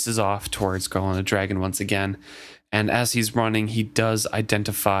just races off towards Girl and the Dragon once again. And as he's running, he does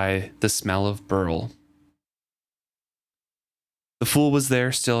identify the smell of Burl. The Fool was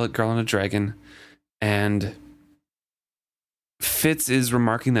there still at Girl and the Dragon. And Fitz is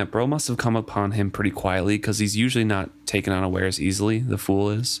remarking that Burl must have come upon him pretty quietly because he's usually not taken unawares easily. The Fool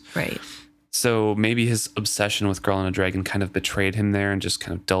is. Right. So maybe his obsession with Girl and a Dragon kind of betrayed him there and just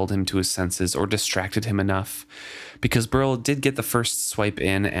kind of dulled him to his senses or distracted him enough, because Burl did get the first swipe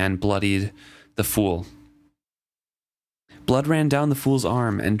in and bloodied the Fool. Blood ran down the Fool's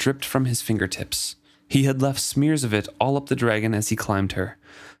arm and dripped from his fingertips. He had left smears of it all up the dragon as he climbed her.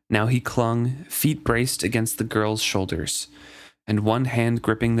 Now he clung, feet braced against the girl's shoulders, and one hand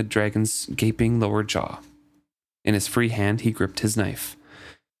gripping the dragon's gaping lower jaw. In his free hand, he gripped his knife.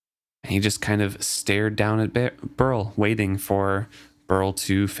 And he just kind of stared down at Burl, waiting for Burl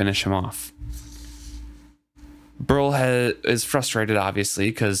to finish him off. Burl is frustrated, obviously,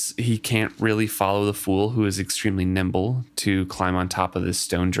 because he can't really follow the Fool, who is extremely nimble, to climb on top of this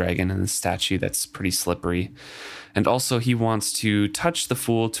stone dragon and the statue that's pretty slippery. And also he wants to touch the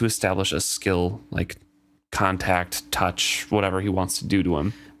Fool to establish a skill, like contact, touch, whatever he wants to do to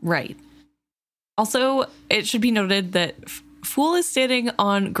him. Right. Also, it should be noted that Fool is standing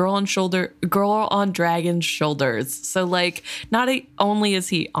on Girl on Dragon's shoulders. So, like, not only is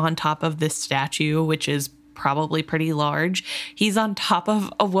he on top of this statue, which is probably pretty large, he's on top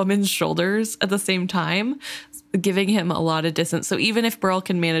of a woman's shoulders at the same time, giving him a lot of distance. So even if Burl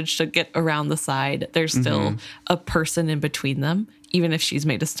can manage to get around the side, there's still a person in between them, even if she's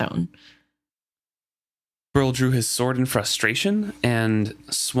made of stone. Burl drew his sword in frustration and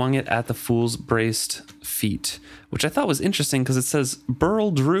swung it at the Fool's braced feet, which I thought was interesting because it says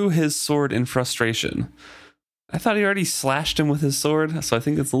Burl drew his sword in frustration. I thought he already slashed him with his sword, so I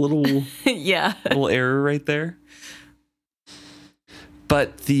think it's a little little error right there.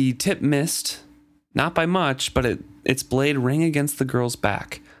 But the tip missed, not by much, but its blade rang against the girl's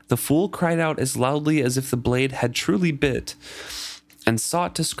back. The Fool cried out as loudly as if the blade had truly bit and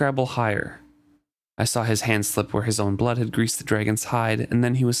sought to scrabble higher. I saw his hand slip where his own blood had greased the dragon's hide, and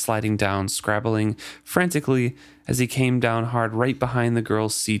then he was sliding down, scrabbling frantically as he came down hard right behind the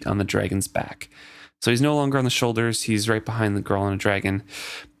girl's seat on the dragon's back. So he's no longer on the shoulders, he's right behind the girl on a dragon.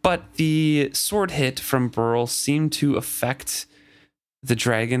 But the sword hit from Burl seemed to affect the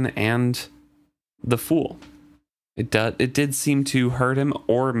dragon and the Fool. It did seem to hurt him,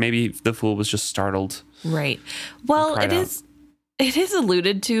 or maybe the Fool was just startled. Right. Well, it is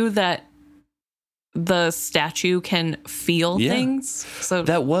alluded to that the statue can feel things. So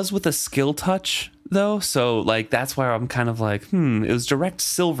that was with a skill touch, though. So like that's why I'm kind of like, it was direct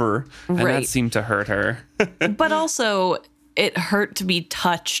silver, and that seemed to hurt her. But also, it hurt to be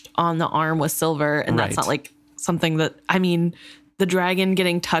touched on the arm with silver, and that's not like something that, I mean, the dragon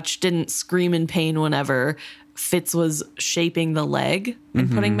getting touched didn't scream in pain whenever Fitz was shaping the leg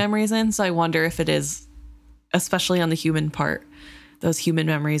and putting memories in. So I wonder if it is, especially on the human part, those human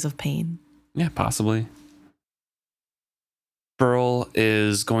memories of pain. Yeah, possibly. Burl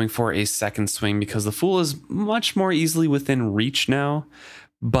is going for a second swing because the Fool is much more easily within reach now,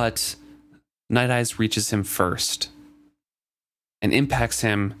 but Night Eyes reaches him first and impacts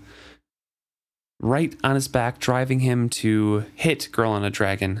him right on his back, driving him to hit Girl on a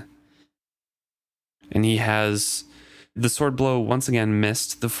Dragon. And he has the sword blow once again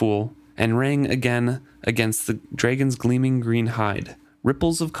missed the Fool and rang again against the dragon's gleaming green hide.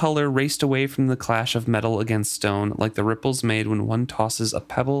 Ripples of color raced away from the clash of metal against stone, like the ripples made when one tosses a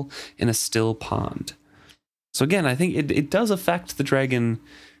pebble in a still pond. So again, I think it does affect the dragon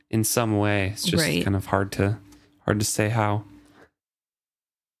in some way. It's just kind of hard to say how.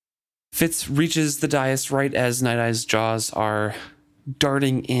 Fitz reaches the dais right as Night Eye's jaws are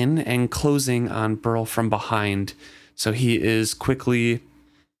darting in and closing on Burl from behind. So he is quickly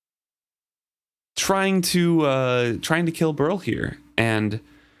trying to kill Burl here. And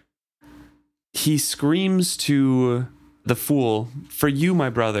he screams to the Fool, "For you, my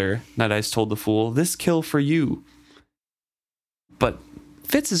brother," Night Eyes told the Fool, "this kill for you." But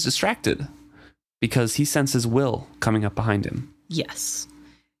Fitz is distracted because he senses Will coming up behind him. Yes.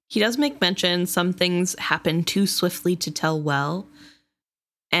 He does make mention some things happen too swiftly to tell well.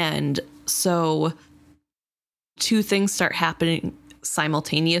 And so two things start happening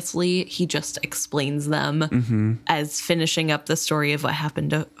simultaneously. He just explains them as finishing up the story of what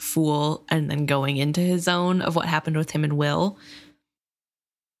happened to Fool and then going into his own of what happened with him and Will.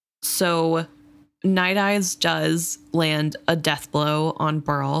 So Night Eyes does land a death blow on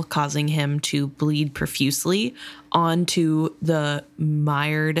Burl, causing him to bleed profusely onto the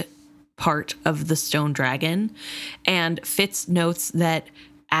mired part of the stone dragon. And Fitz notes that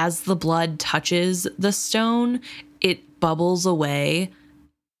as the blood touches the stone, it bubbles away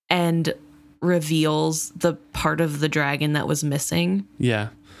and reveals the part of the dragon that was missing. Yeah.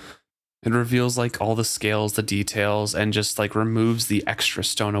 It reveals like all the scales, the details, and just like removes the extra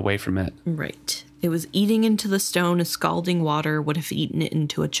stone away from it. Right. It was eating into the stone as scalding water would have eaten it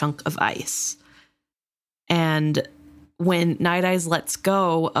into a chunk of ice. And when Night Eyes lets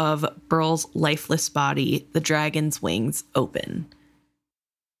go of Burl's lifeless body, the dragon's wings open.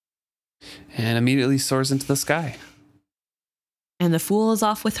 And immediately soars into the sky. And the Fool is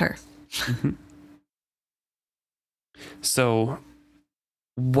off with her. So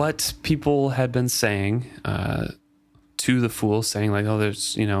what people had been saying to the Fool, saying like, oh,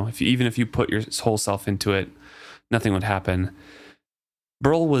 there's, even if you put your whole self into it, nothing would happen.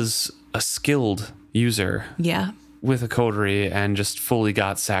 Burl was a skilled user. Yeah. With a coterie and just fully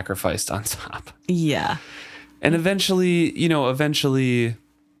got sacrificed on top. Yeah. And eventually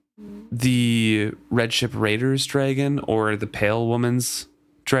the Red Ship Raiders dragon or the Pale Woman's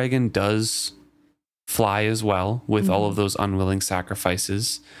dragon does fly as well with all of those unwilling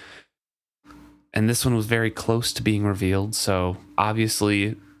sacrifices. And this one was very close to being revealed. So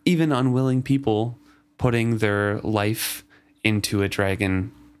obviously, even unwilling people putting their life into a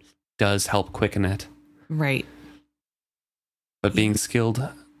dragon does help quicken it. Right. But being skilled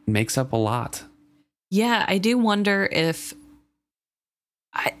makes up a lot. Yeah, I do wonder if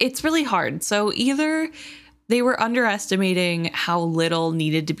it's really hard. So either they were underestimating how little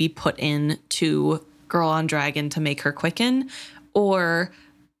needed to be put in to Girl on Dragon to make her quicken, or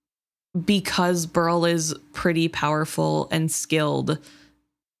because Burl is pretty powerful and skilled,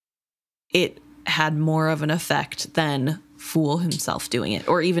 it had more of an effect than Fool himself doing it,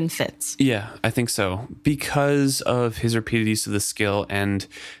 or even Fitz. Yeah, I think so. Because of his repeated use of the skill, and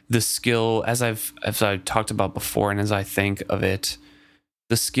the skill, as I've talked about before, and as I think of it,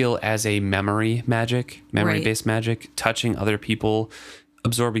 the skill as a memory-based magic, touching other people,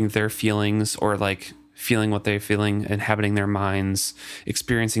 absorbing their feelings, or like feeling what they're feeling, inhabiting their minds,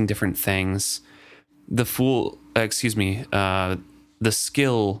 experiencing different things. The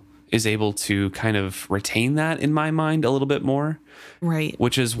skill is able to kind of retain that in my mind a little bit more. Right.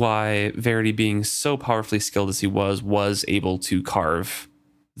 Which is why Verity, being so powerfully skilled as he was able to carve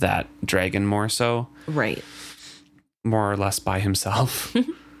that dragon more so. Right. More or less by himself.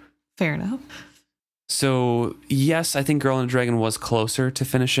 Fair enough. So, yes, I think Girl and the Dragon was closer to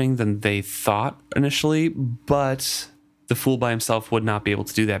finishing than they thought initially, but the Fool by himself would not be able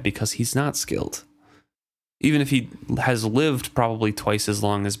to do that because he's not skilled. Even if he has lived probably twice as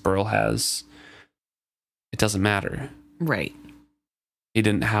long as Burl has, it doesn't matter. Right. He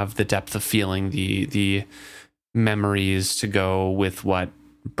didn't have the depth of feeling, the memories to go with what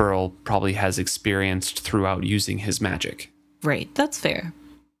Burl probably has experienced throughout using his magic. Right. That's fair.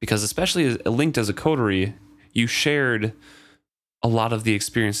 Because especially linked as a coterie, you shared a lot of the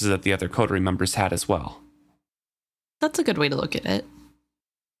experiences that the other coterie members had as well. That's a good way to look at it.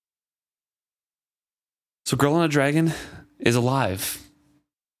 So Girl on a Dragon is alive,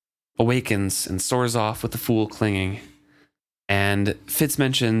 awakens, and soars off with the fool clinging. And Fitz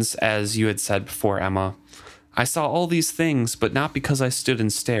mentions, as you had said before, Emma, I saw all these things, but not because I stood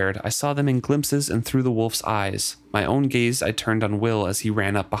and stared. I saw them in glimpses and through the wolf's eyes. My own gaze I turned on Will as he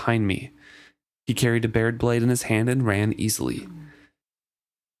ran up behind me. He carried a bared blade in his hand and ran easily.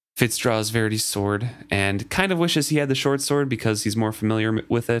 Fitz draws Verity's sword and kind of wishes he had the short sword because he's more familiar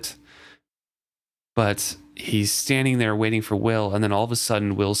with it. But he's standing there waiting for Will, and then all of a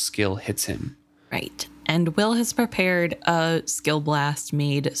sudden Will's skill hits him. Right. And Will has prepared a skill blast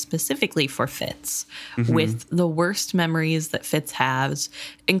made specifically for Fitz with the worst memories that Fitz has,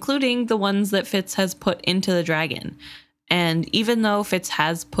 including the ones that Fitz has put into the dragon. And even though Fitz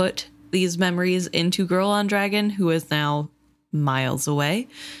has put these memories into Girl on Dragon, who is now miles away,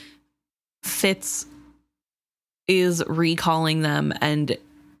 Fitz is recalling them, and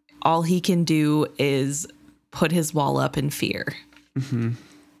all he can do is put his wall up in fear.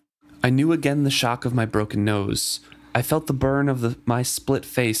 I knew again the shock of my broken nose. I felt the burn of my split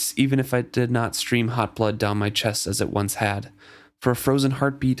face, even if I did not stream hot blood down my chest as it once had. For a frozen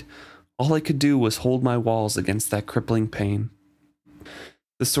heartbeat, all I could do was hold my walls against that crippling pain.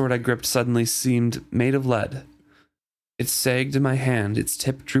 The sword I gripped suddenly seemed made of lead. It sagged in my hand, its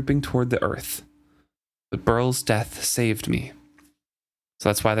tip drooping toward the earth. But Burl's death saved me. So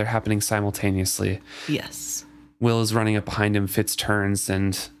that's why they're happening simultaneously. Yes. Will is running up behind him. Fitz turns,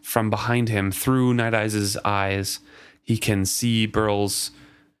 and from behind him, through Night Eyes' eyes, he can see Burl's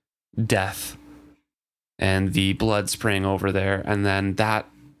death and the blood spraying over there. And then that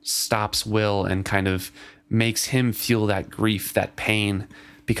stops Will and kind of makes him feel that grief, that pain,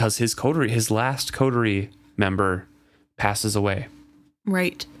 because his last coterie member passes away.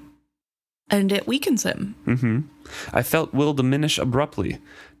 Right. And it weakens him. I felt Will diminish abruptly,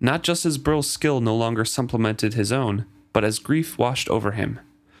 not just as Burl's skill no longer supplemented his own, but as grief washed over him.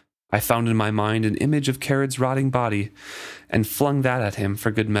 I found in my mind an image of Carad's rotting body and flung that at him for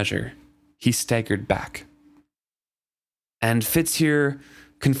good measure. He staggered back. And Fitz here,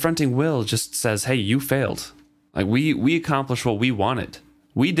 confronting Will, just says, hey, you failed. Like, we accomplished what we wanted.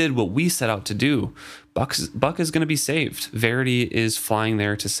 We did what we set out to do. Buck is going to be saved. Verity is flying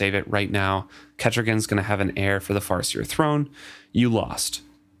there to save it right now. Ketrigan's going to have an heir for the Farseer throne. You lost.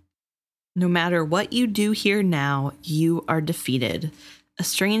 No matter what you do here now, you are defeated. A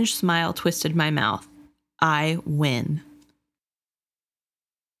strange smile twisted my mouth. I win.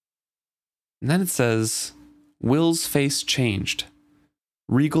 And then it says, Will's face changed.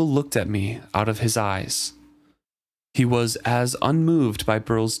 Regal looked at me out of his eyes. He was as unmoved by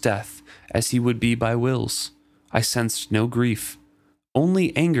Burl's death as he would be by Will's. I sensed no grief,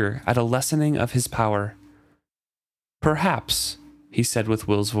 only anger at a lessening of his power. Perhaps, he said with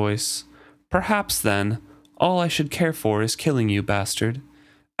Will's voice, perhaps then, all I should care for is killing you, bastard,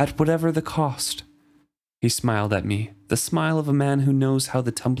 at whatever the cost. He smiled at me, the smile of a man who knows how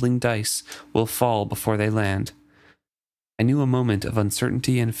the tumbling dice will fall before they land. I knew a moment of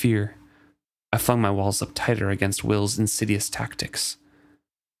uncertainty and fear. I flung my walls up tighter against Will's insidious tactics.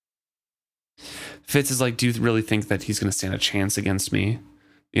 Fitz is like, do you really think that he's going to stand a chance against me?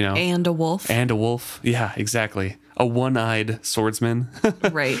 You know? And a wolf. And a wolf. Yeah, exactly. A one-eyed swordsman.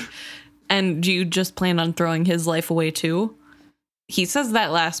 Right. And do you just plan on throwing his life away too? He says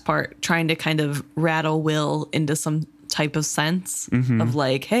that last part, trying to kind of rattle Will into some type of sense of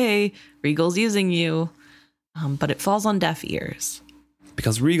like, hey, Regal's using you. But it falls on deaf ears.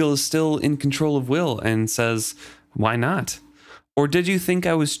 Because Regal is still in control of Will and says, why not? Or did you think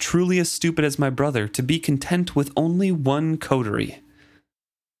I was truly as stupid as my brother to be content with only one coterie?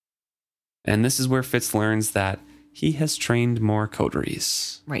 And this is where Fitz learns that he has trained more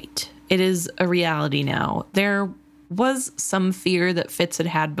coteries. Right. It is a reality now. There was some fear that Fitz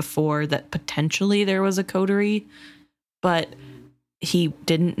had before that potentially there was a coterie, but he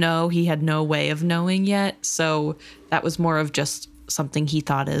didn't know. He had no way of knowing yet. So that was more of just something he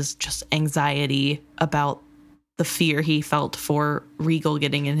thought is just anxiety about the fear he felt for Regal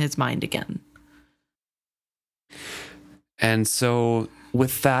getting in his mind again. And so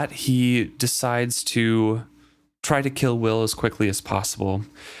with that, he decides to try to kill Will as quickly as possible,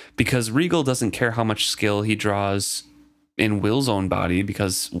 because Regal doesn't care how much skill he draws in Will's own body,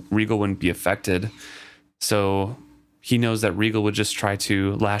 because Regal wouldn't be affected. So he knows that Regal would just try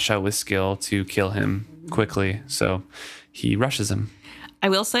to lash out with skill to kill him quickly. So he rushes him. I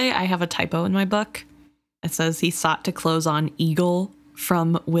will say I have a typo in my book. It says he sought to close on Eagle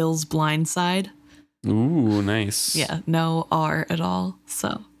from Will's blind side. Ooh, nice. Yeah, no R at all.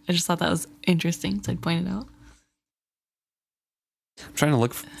 So I just thought that was interesting, so I'd point it out. I'm trying to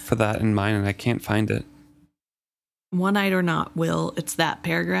look for that in mine, and I can't find it. One-eyed or not, Will. It's that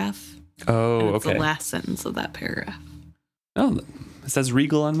paragraph. Oh, and it's okay. the last sentence of that paragraph. Oh, it says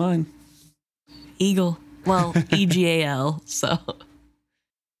Regal on mine. Eagle. Well, EGAL, so.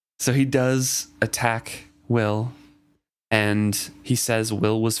 So he does attack Will, and he says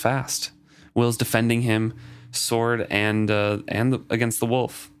Will was fast. Will's defending him, sword and against the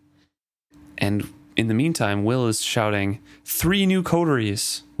wolf. And in the meantime, Will is shouting, 3 new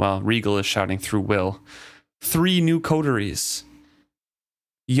coteries. Well, Regal is shouting through Will, 3 new coteries.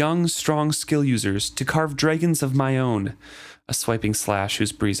 Young, strong skill users to carve dragons of my own. A swiping slash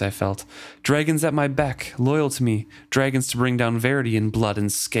whose breeze I felt. Dragons at my beck, loyal to me. Dragons to bring down Verity in blood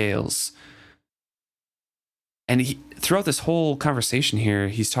and scales. And throughout this whole conversation here,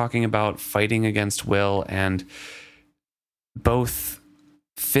 he's talking about fighting against Will, and both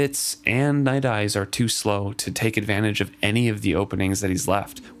Fitz and Night Eyes are too slow to take advantage of any of the openings that he's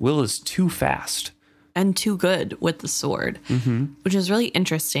left. Will is too fast. And too good with the sword, which is really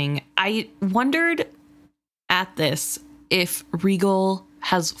interesting. I wondered at this if Regal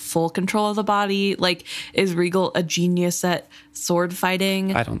has full control of the body. Like, is Regal a genius at sword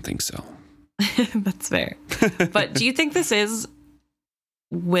fighting? I don't think so. That's fair. But do you think this is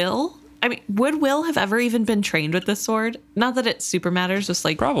Will? I mean, would Will have ever even been trained with this sword? Not that it super matters, just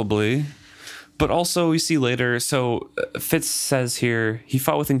like... Probably. But also, we see later, so Fitz says here, he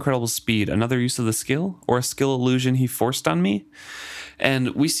fought with incredible speed. Another use of the skill, or a skill illusion he forced on me.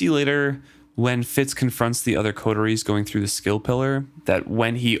 And we see later, when Fitz confronts the other coteries going through the skill pillar, that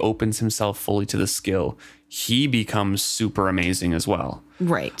when he opens himself fully to the skill, he becomes super amazing as well.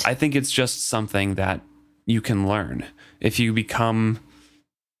 Right. I think it's just something that you can learn. If you become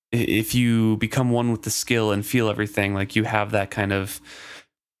one with the skill and feel everything, like you have that kind of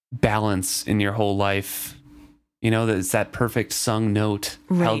balance in your whole life, you know, that it's that perfect sung note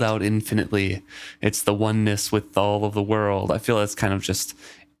held out infinitely. It's the oneness with all of the world. I feel that's kind of just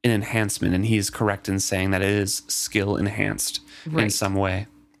an enhancement, and he's correct in saying that it is skill enhanced in some way.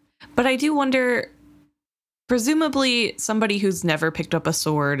 But I do wonder, presumably somebody who's never picked up a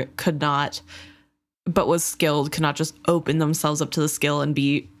sword could not, but was skilled, could not just open themselves up to the skill and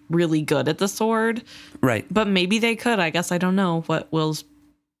be really good at the sword. Right. But maybe they could. I guess I don't know what Will's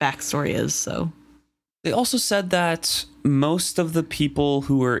backstory is, so. They also said that most of the people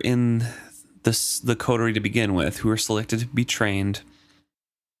who were in the coterie to begin with, who were selected to be trained,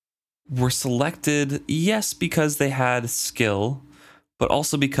 were selected, yes, because they had skill, but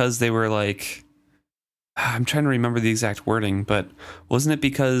also because they were like, I'm trying to remember the exact wording, but wasn't it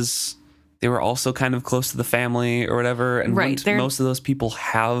because they were also kind of close to the family or whatever? And wouldn't most of those people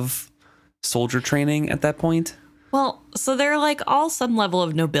have soldier training at that point? Well, so they're like all some level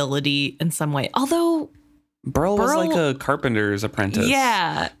of nobility in some way. Although Burl was like a carpenter's apprentice.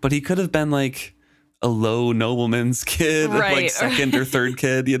 Yeah. But he could have been like a low nobleman's kid, like second or third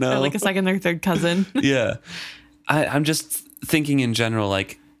kid, you know? Or like a second or third cousin. Yeah. I'm just thinking in general,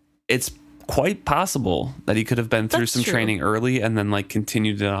 like, it's quite possible that he could have been through some training early and then like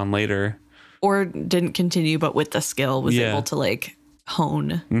continued it on later. Or didn't continue, but with the skill was able to like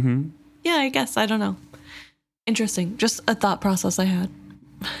hone. Mm-hmm. Yeah, I guess. I don't know. Interesting. Just a thought process I had.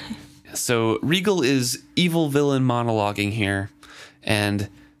 So Regal is evil villain monologuing here and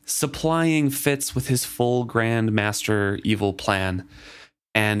supplying Fitz with his full grand master evil plan.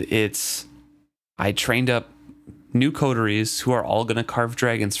 And it's, I trained up new coteries who are all going to carve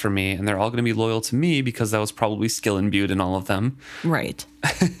dragons for me, and they're all going to be loyal to me because that was probably skill imbued in all of them. Right.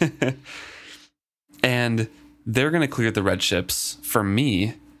 And they're going to clear the red ships for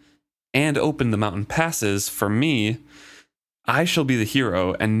me and open the mountain passes for me. I shall be the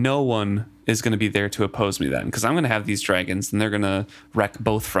hero, and no one is going to be there to oppose me then, because I'm going to have these dragons, and they're going to wreck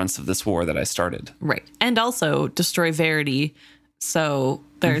both fronts of this war that I started. Right. And also destroy Verity. So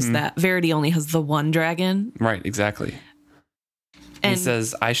there's that. Verity only has the one dragon. Right, exactly. And he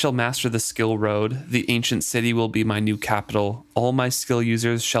says, I shall master the skill road. The ancient city will be my new capital. All my skill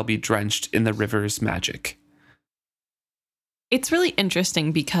users shall be drenched in the river's magic. It's really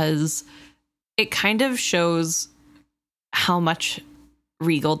interesting because it kind of shows how much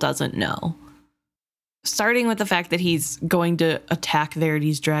Regal doesn't know. Starting with the fact that he's going to attack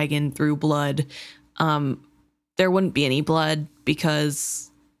Verity's dragon through blood. There wouldn't be any blood because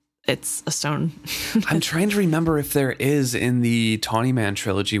it's a stone. I'm trying to remember if there is in the Tawny Man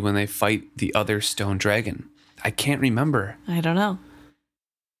trilogy when they fight the other stone dragon. I can't remember. I don't know.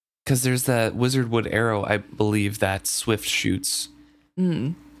 Because there's that Wizardwood arrow, I believe, that Swift shoots.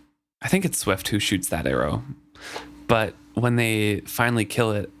 I think it's Swift who shoots that arrow. But when they finally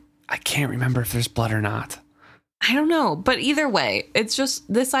kill it, I can't remember if there's blood or not. I don't know. But either way, it's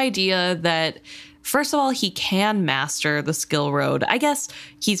just this idea that, first of all, he can master the skill road. I guess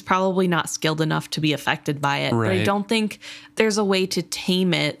he's probably not skilled enough to be affected by it. Right. But I don't think there's a way to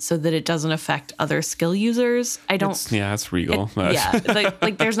tame it so that it doesn't affect other skill users. I don't. It's Regal.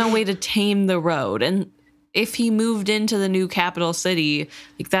 Like there's no way to tame the road. And if he moved into the new capital city,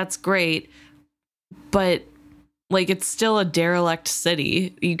 like that's great. But like it's still a derelict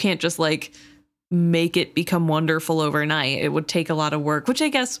city. You can't just like make it become wonderful overnight. It would take a lot of work, which I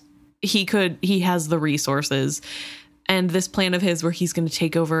guess he has the resources. And this plan of his where he's going to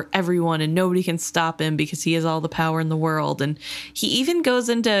take over everyone and nobody can stop him because he has all the power in the world. And he even goes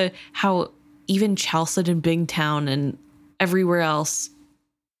into how even Chalced and Bingtown and everywhere else,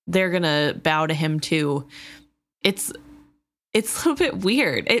 they're going to bow to him too. It's a little bit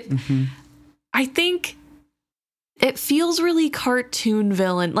weird. I think it feels really cartoon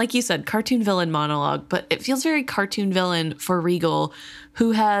villain, like you said, cartoon villain monologue, but it feels very cartoon villain for Regal,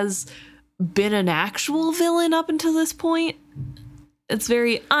 who has been an actual villain up until this point. It's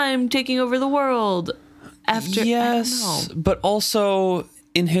very, I'm taking over the world after. Yes, but also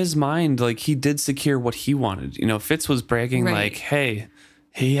in his mind, like he did secure what he wanted. You know, Fitz was bragging like, hey,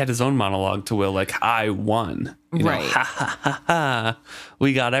 he had his own monologue to Will, like, I won. You know, ha, ha, ha, ha.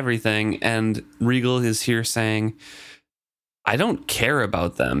 We got everything. And Regal is here saying, I don't care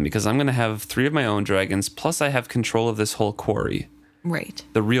about them because I'm going to have 3 of my own dragons. Plus, I have control of this whole quarry. Right.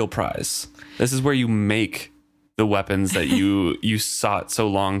 The real prize. This is where you make the weapons that you sought so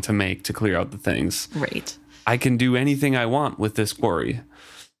long to make to clear out the things. Right. I can do anything I want with this quarry.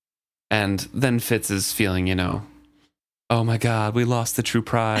 And then Fitz is feeling, you know, oh my God, we lost the true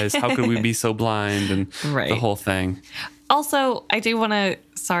prize. How could we be so blind? And the whole thing. Also, I do want to,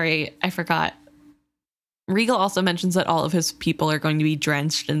 sorry, I forgot. Regal also mentions that all of his people are going to be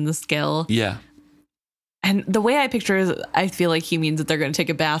drenched in the skill. Yeah. And the way I picture is, I feel like he means that they're going to take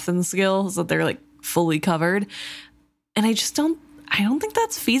a bath in the skill, so that they're like fully covered. And I don't think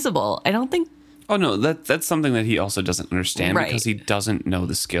that's feasible. I don't think. Oh no, that's something that he also doesn't understand because he doesn't know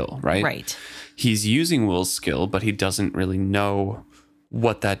the skill, right? Right. He's using Will's skill, but he doesn't really know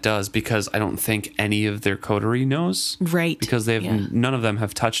what that does because I don't think any of their coterie knows. Right. Because none of them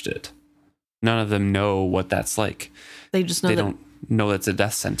have touched it. None of them know what that's like. They just know they don't know that's a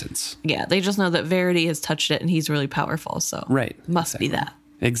death sentence. Yeah, they just know that Verity has touched it and he's really powerful. So must be that.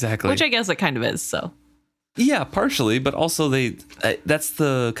 Exactly. Which I guess it kind of is. So yeah, partially, but also that's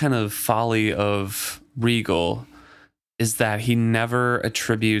the kind of folly of Regal, is that he never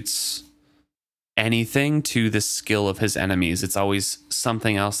attributes anything to the skill of his enemies. It's always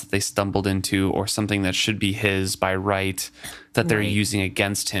something else that they stumbled into or something that should be his by right that they're using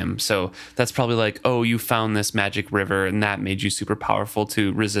against him. So that's probably like, oh, you found this magic river and that made you super powerful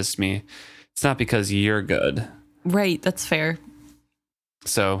to resist me. It's not because you're good. Right, that's fair.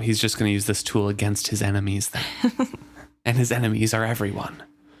 So he's just going to use this tool against his enemies then. And his enemies are everyone.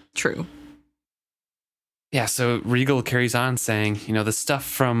 True. Yeah, so Regal carries on saying, you know, the stuff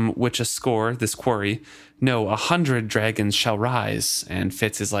from which a score, this quarry, no, 100 dragons shall rise. And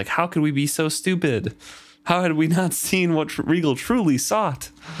Fitz is like, how could we be so stupid? How had we not seen what Regal truly sought?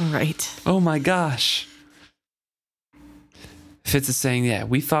 Right. Oh my gosh. Fitz is saying, yeah,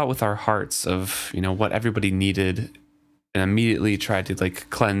 we thought with our hearts of, you know, what everybody needed and immediately tried to like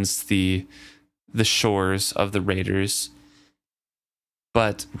cleanse the shores of the raiders.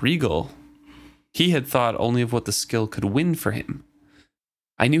 But Regal, he had thought only of what the skill could win for him.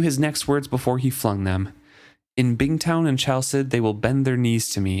 I knew his next words before he flung them. In Bingtown and Chalced they will bend their knees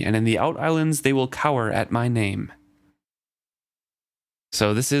to me, and in the Out Islands they will cower at my name.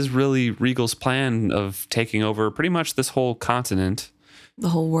 So this is really Regal's plan of taking over pretty much this whole continent. The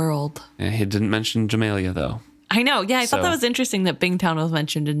whole world. Yeah, he didn't mention Jamalia, though. I know. Yeah, I thought that was interesting that Bingtown was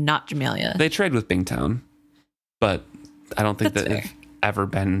mentioned and not Jamalia. They trade with Bingtown, but I don't think they've ever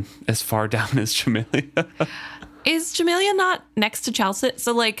been as far down as Jamalia. Is Jamalia not next to Chalced?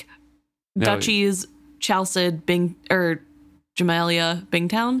 So like Duchies, Chalced, Jamalia,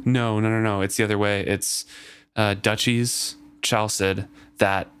 Bingtown? No. It's the other way. It's Duchies, Chalced,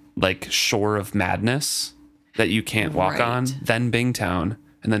 that like shore of madness that you can't walk on, then Bingtown,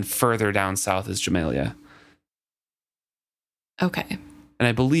 and then further down south is Jamalia. Okay. And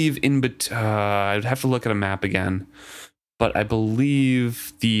I believe I'd have to look at a map again, but I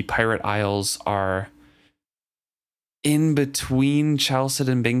believe the Pirate Isles are in between Chalced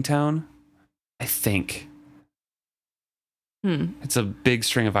and Bingtown, I think. It's a big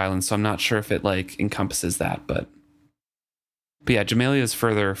string of islands, so I'm not sure if it like encompasses that, but But yeah, Jamalia is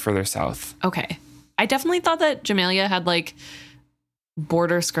further south. Okay. I definitely thought that Jamalia had like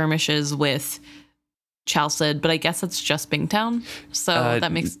border skirmishes with Chalced, but I guess it's just Bingtown. So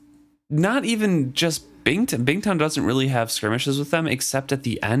that makes... Not even just Bingtown. Bingtown doesn't really have skirmishes with them except at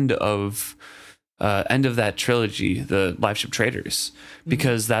the end of that trilogy, the Live Ship Traders,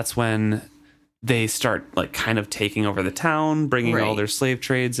 because that's when they start like kind of taking over the town, bringing all their slave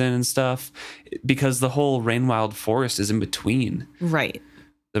trades in and stuff, because the whole Rainwild Forest is in between. Right.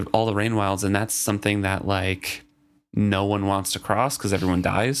 All the Rainwilds, and that's something that like no one wants to cross because everyone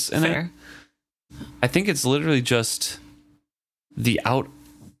dies in it. I think it's literally just the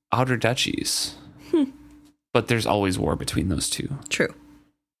outer duchies. But there's always war between those two. True.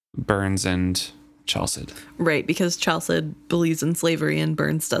 Burns and Chalced. Right, because Chalced believes in slavery and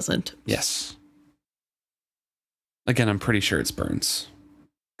Burns doesn't. Yes. Again, I'm pretty sure it's Burns.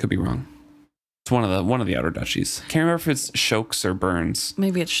 Could be wrong. It's one of the outer duchies. Can't remember if it's Shokes or Burns.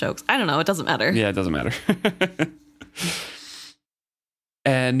 Maybe it's Shokes. I don't know. It doesn't matter. Yeah, it doesn't matter.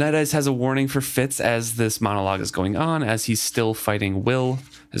 And Night Eyes has a warning for Fitz as this monologue is going on, as he's still fighting Will,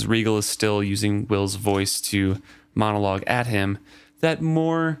 as Regal is still using Will's voice to monologue at him, that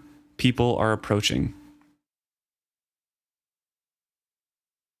more people are approaching.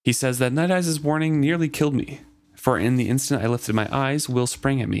 He says that Night Eyes' warning nearly killed me, for in the instant I lifted my eyes, Will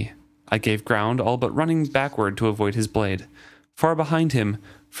sprang at me. I gave ground, all but running backward to avoid his blade. Far behind him,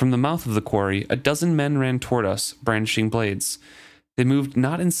 from the mouth of the quarry, a dozen men ran toward us, brandishing blades. They moved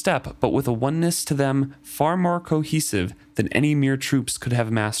not in step, but with a oneness to them far more cohesive than any mere troops could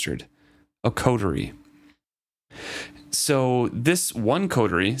have mastered. A coterie. So this one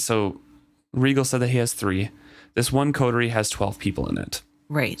coterie, so Regal said that he has 3. This one coterie has 12 people in it.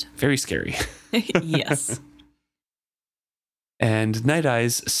 Right. Very scary. Yes. And Night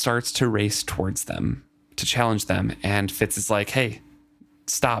Eyes starts to race towards them, to challenge them, and Fitz is like, hey,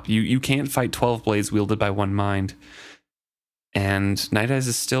 stop. You can't fight 12 blades wielded by one mind. And Night Eyes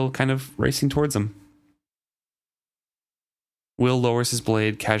is still kind of racing towards him. Will lowers his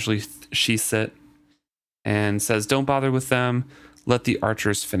blade, casually sheaths it, and says, don't bother with them. Let the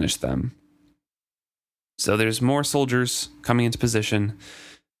archers finish them. So there's more soldiers coming into position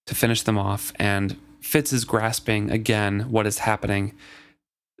to finish them off, and Fitz is grasping again what is happening.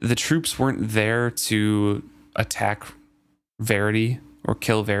 The troops weren't there to attack Verity or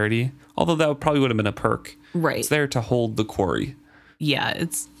kill Verity, although that probably would have been a perk. Right. It's there to hold the quarry. Yeah,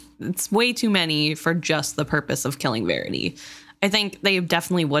 it's way too many for just the purpose of killing Verity. I think they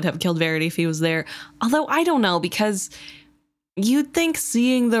definitely would have killed Verity if he was there. Although I don't know, because you'd think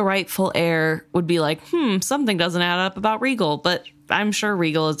seeing the rightful heir would be like, something doesn't add up about Regal, but I'm sure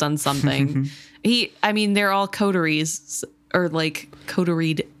Regal has done something. They're all coteries, or like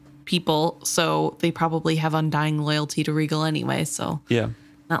coteried people, so they probably have undying loyalty to Regal anyway, so yeah.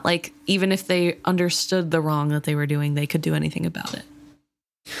 Not like even if they understood the wrong that they were doing, they could do anything about it.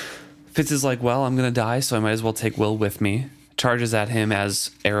 Fitz is like, well, I'm going to die, so I might as well take Will with me. Charges at him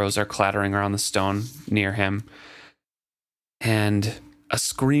as arrows are clattering around the stone near him. And a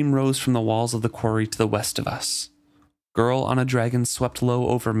scream rose from the walls of the quarry to the west of us. Girl on a dragon swept low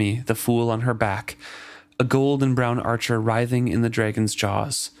over me, the fool on her back, a gold and brown archer writhing in the dragon's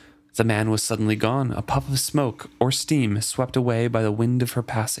jaws. The man was suddenly gone, a puff of smoke or steam swept away by the wind of her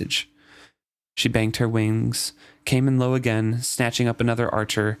passage. She banked her wings, came in low again, snatching up another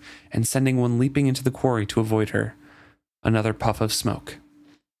archer and sending one leaping into the quarry to avoid her. Another puff of smoke.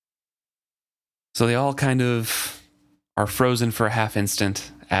 So they all kind of are frozen for a half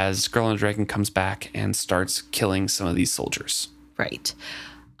instant as Girl on a Dragon comes back and starts killing some of these soldiers. Right.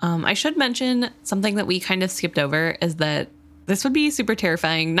 I should mention something that we kind of skipped over is that this would be super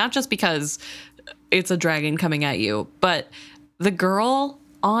terrifying, not just because it's a dragon coming at you, but the girl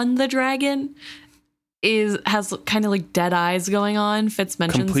on the dragon has kind of like dead eyes going on. Fitz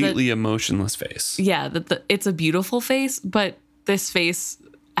mentions completely emotionless face. Yeah, that it's a beautiful face, but this face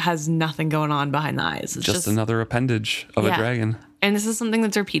has nothing going on behind the eyes. It's just another appendage of a dragon. And this is something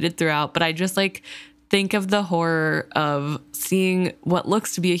that's repeated throughout, but I just like think of the horror of seeing what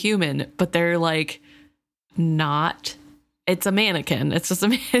looks to be a human, but they're like not. It's a mannequin. It's just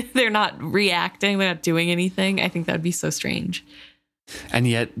they're not reacting. They're not doing anything. I think that would be so strange. And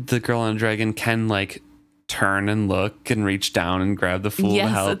yet the Girl on a Dragon can like turn and look and reach down and grab the fool to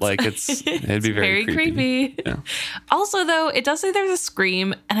help. Like it'd be very creepy. Yeah. Also, though, it does say there's a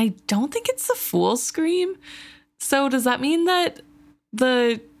scream, and I don't think it's the fool scream. So does that mean that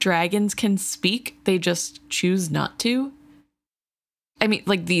the dragons can speak? They just choose not to? I mean,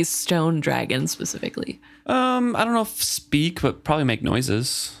 like these stone dragons specifically. I don't know if speak, but probably make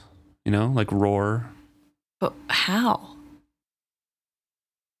noises, like roar. But how?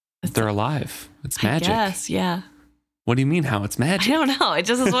 They're alive. It's magic. Yes, yeah. What do you mean how it's I magic? don't know. It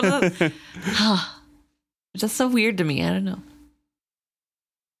just is one of the it's just so weird to me. I don't know.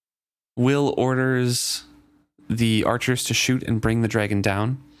 Will orders the archers to shoot and bring the dragon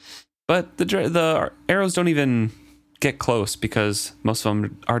down, but the arrows don't even get close because most of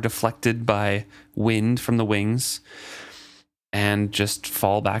them are deflected by wind from the wings and just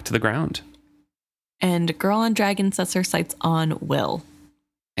fall back to the ground. And Girl on Dragon sets her sights on Will.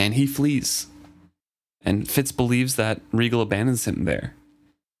 And he flees. And Fitz believes that Regal abandons him there.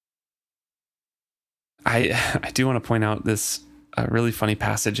 I do want to point out this really funny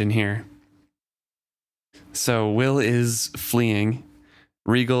passage in here. So Will is fleeing.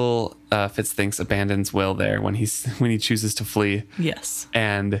 Regal, Fitz thinks, abandons Will there when he chooses to flee. Yes.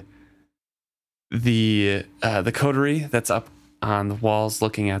 And the coterie that's up on the walls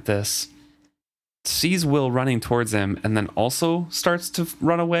looking at this sees Will running towards him and then also starts to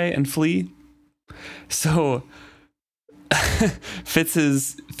run away and flee. So Fitz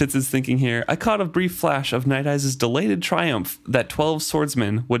is thinking here, I caught a brief flash of Night Eyes' delighted triumph that 12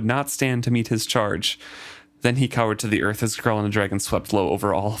 swordsmen would not stand to meet his charge. Then he cowered to the earth as Girl and the Dragon swept low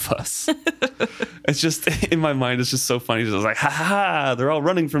over all of us. It's just, in my mind, it's just so funny. It's just like, ha ha ha, they're all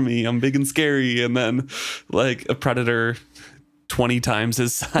running from me. I'm big and scary. And then like a predator 20 times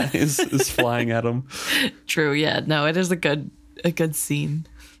his size is flying at him. True, yeah. No, it is a good scene.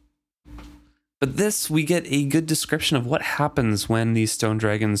 But this, we get a good description of what happens when these stone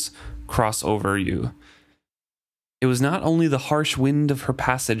dragons cross over you. It was not only the harsh wind of her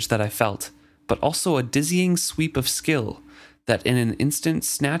passage that I felt, but also a dizzying sweep of skill that in an instant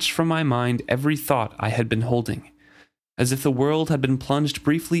snatched from my mind every thought I had been holding, as if the world had been plunged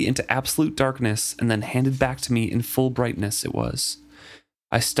briefly into absolute darkness and then handed back to me in full brightness it was.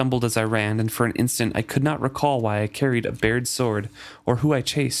 I stumbled as I ran, and for an instant I could not recall why I carried a bared sword or who I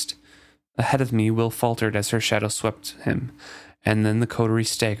chased. Ahead of me, Will faltered as her shadow swept him, and then the coterie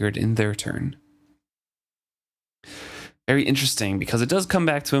staggered in their turn. Very interesting, because it does come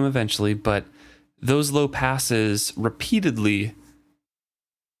back to him eventually, but those low passes repeatedly,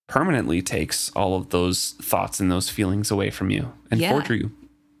 permanently takes all of those thoughts and those feelings away from you and forger you.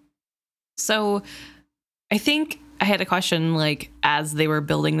 So I think I had a question, like, as they were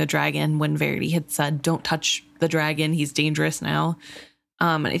building the dragon, when Verity had said, don't touch the dragon, he's dangerous now.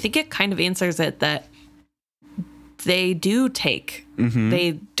 And I think it kind of answers it that they do take. Mm-hmm.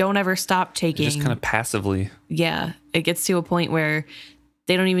 They don't ever stop taking. Just kind of passively. Yeah. It gets to a point where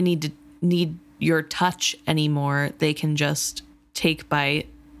they don't even need your touch anymore. They can just take by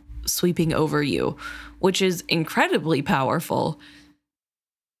sweeping over you, which is incredibly powerful.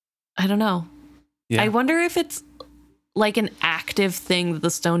 I don't know. Yeah. I wonder if it's like an active thing that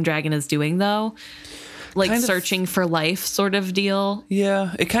the stone dragon is doing, though. Like kind searching for life sort of deal.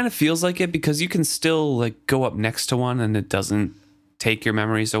 Yeah, it kind of feels like it because you can still like go up next to one and it doesn't take your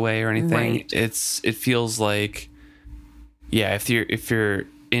memories away or anything. Right. It feels like, yeah, if you're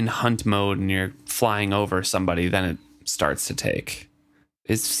in hunt mode and you're flying over somebody, then it starts to take.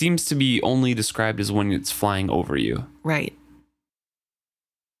 It seems to be only described as when it's flying over you. Right.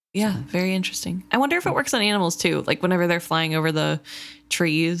 Yeah, very interesting. I wonder if it works on animals too, like whenever they're flying over the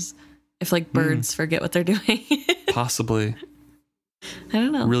trees. If like birds forget what they're doing. Possibly. I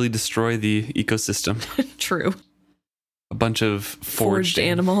don't know. Really destroy the ecosystem. True. A bunch of forged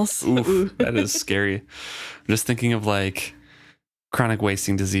animals. Oof, that is scary. I'm just thinking of like chronic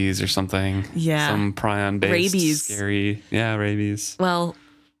wasting disease or something. Yeah. Some prion-based rabies. Scary. Yeah, rabies. Well,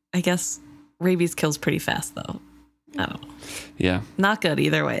 I guess rabies kills pretty fast though. I don't know. Yeah. Not good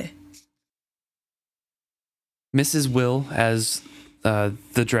either way. Mrs. Will, as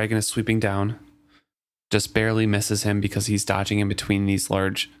the dragon is sweeping down, just barely misses him because he's dodging in between these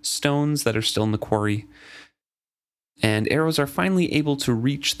large stones that are still in the quarry. And arrows are finally able to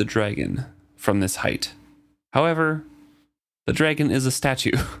reach the dragon from this height. However, the dragon is a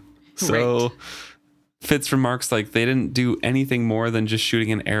statue. So right. Fitz remarks like they didn't do anything more than just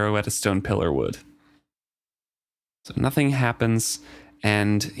shooting an arrow at a stone pillar would. So nothing happens,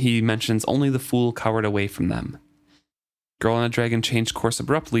 and he mentions only the fool cowered away from them. Girl and the dragon changed course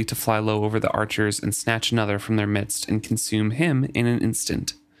abruptly to fly low over the archers and snatch another from their midst and consume him in an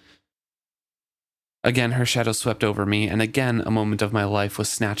instant. Again, her shadow swept over me, and again a moment of my life was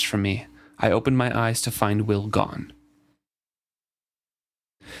snatched from me. I opened my eyes to find Will gone.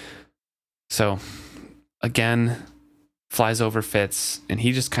 So, again, flies over Fitz, and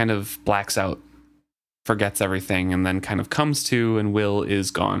he just kind of blacks out, forgets everything, and then kind of comes to, and Will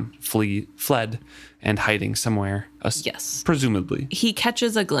is gone, fled, and hiding somewhere. Yes. Presumably. He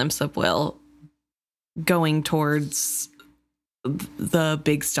catches a glimpse of Will going towards the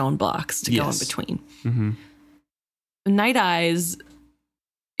big stone blocks to go in between. Mm-hmm. Night Eyes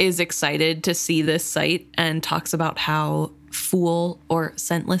is excited to see this sight and talks about how Fool, or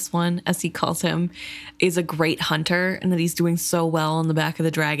Scentless One, as he calls him, is a great hunter and that he's doing so well on the back of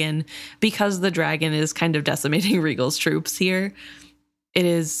the dragon because the dragon is kind of decimating Regal's troops here. It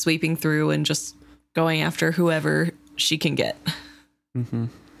is sweeping through and just going after whoever she can get. Mm-hmm.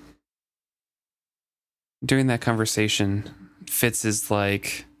 During that conversation, Fitz is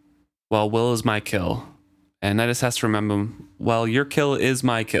like, well, Will is my kill. And Nidus has to remember, well, your kill is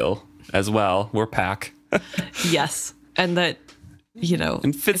my kill as well. We're pack. Yes. And that,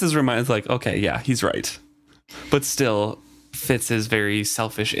 And Fitz is reminded, like, okay, yeah, he's right. But still, Fitz is very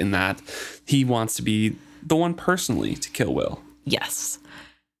selfish in that he wants to be the one personally to kill Will. Yes.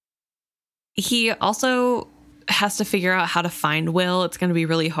 He also has to figure out how to find Will. It's going to be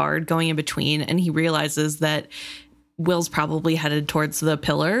really hard going in between. And he realizes that Will's probably headed towards the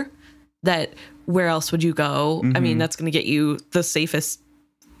pillar. That where else would you go? Mm-hmm. I mean, that's going to get you the safest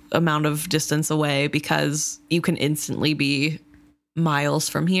amount of distance away because you can instantly be miles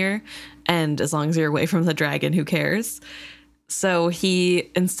from here. And as long as you're away from the dragon, who cares? So he,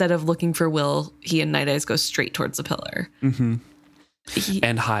 instead of looking for Will, he and Night Eyes go straight towards the pillar. Mm-hmm.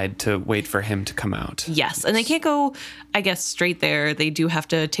 And hide to wait for him to come out. Yes. And they can't go, I guess, straight there. They do have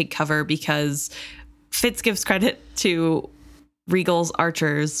to take cover because Fitz gives credit to Regal's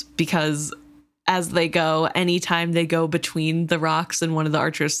archers because as they go, anytime they go between the rocks and one of the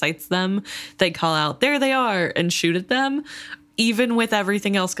archers sights them, they call out, there they are, and shoot at them, even with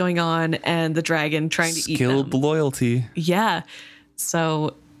everything else going on and the dragon trying to eat them. Skilled loyalty. Yeah.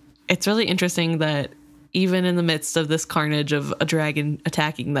 So it's really interesting that even in the midst of this carnage of a dragon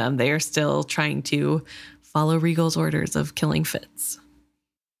attacking them, they are still trying to follow Regal's orders of killing Fitz.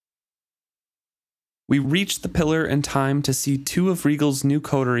 We reach the pillar in time to see two of Regal's new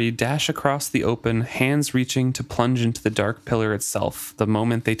coterie dash across the open, hands reaching to plunge into the dark pillar itself the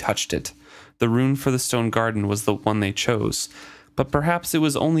moment they touched it. The rune for the stone garden was the one they chose, but perhaps it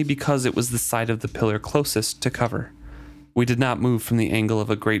was only because it was the side of the pillar closest to cover. We did not move from the angle of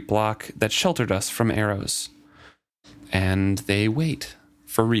a great block that sheltered us from arrows. And they wait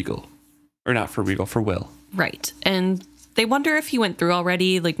for Regal. Or not for Regal, for Will. Right. And they wonder if he went through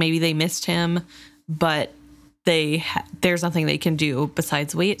already, like maybe they missed him. But there's nothing they can do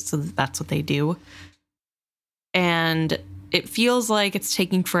besides wait, so that's what they do. And it feels like it's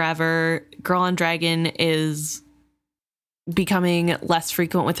taking forever. Girl on Dragon is becoming less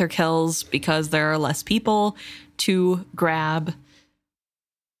frequent with her kills because there are less people to grab.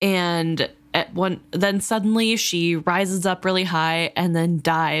 And then suddenly she rises up really high and then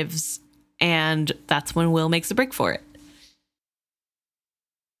dives, and that's when Will makes a break for it.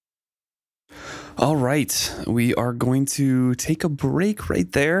 All right, we are going to take a break right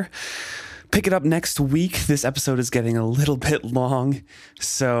there. Pick it up next week. This episode is getting a little bit long,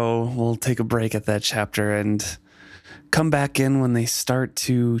 so we'll take a break at that chapter and come back in when they start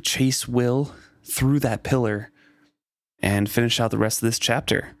to chase Will through that pillar and finish out the rest of this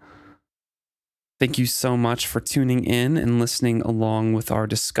chapter. Thank you so much for tuning in and listening along with our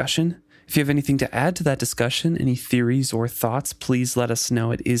discussion. If you have anything to add to that discussion, any theories or thoughts, please let us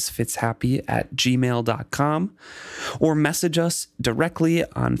know at isfitzhappy@gmail.com or message us directly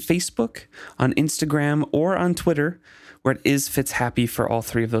on Facebook, on Instagram, or on Twitter, where it is Fitzhappy for all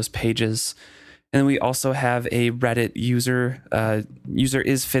three of those pages. And then we also have a Reddit user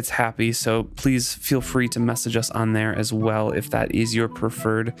is Fitzhappy, so please feel free to message us on there as well if that is your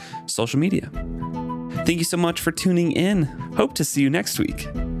preferred social media. Thank you so much for tuning in. Hope to see you next week.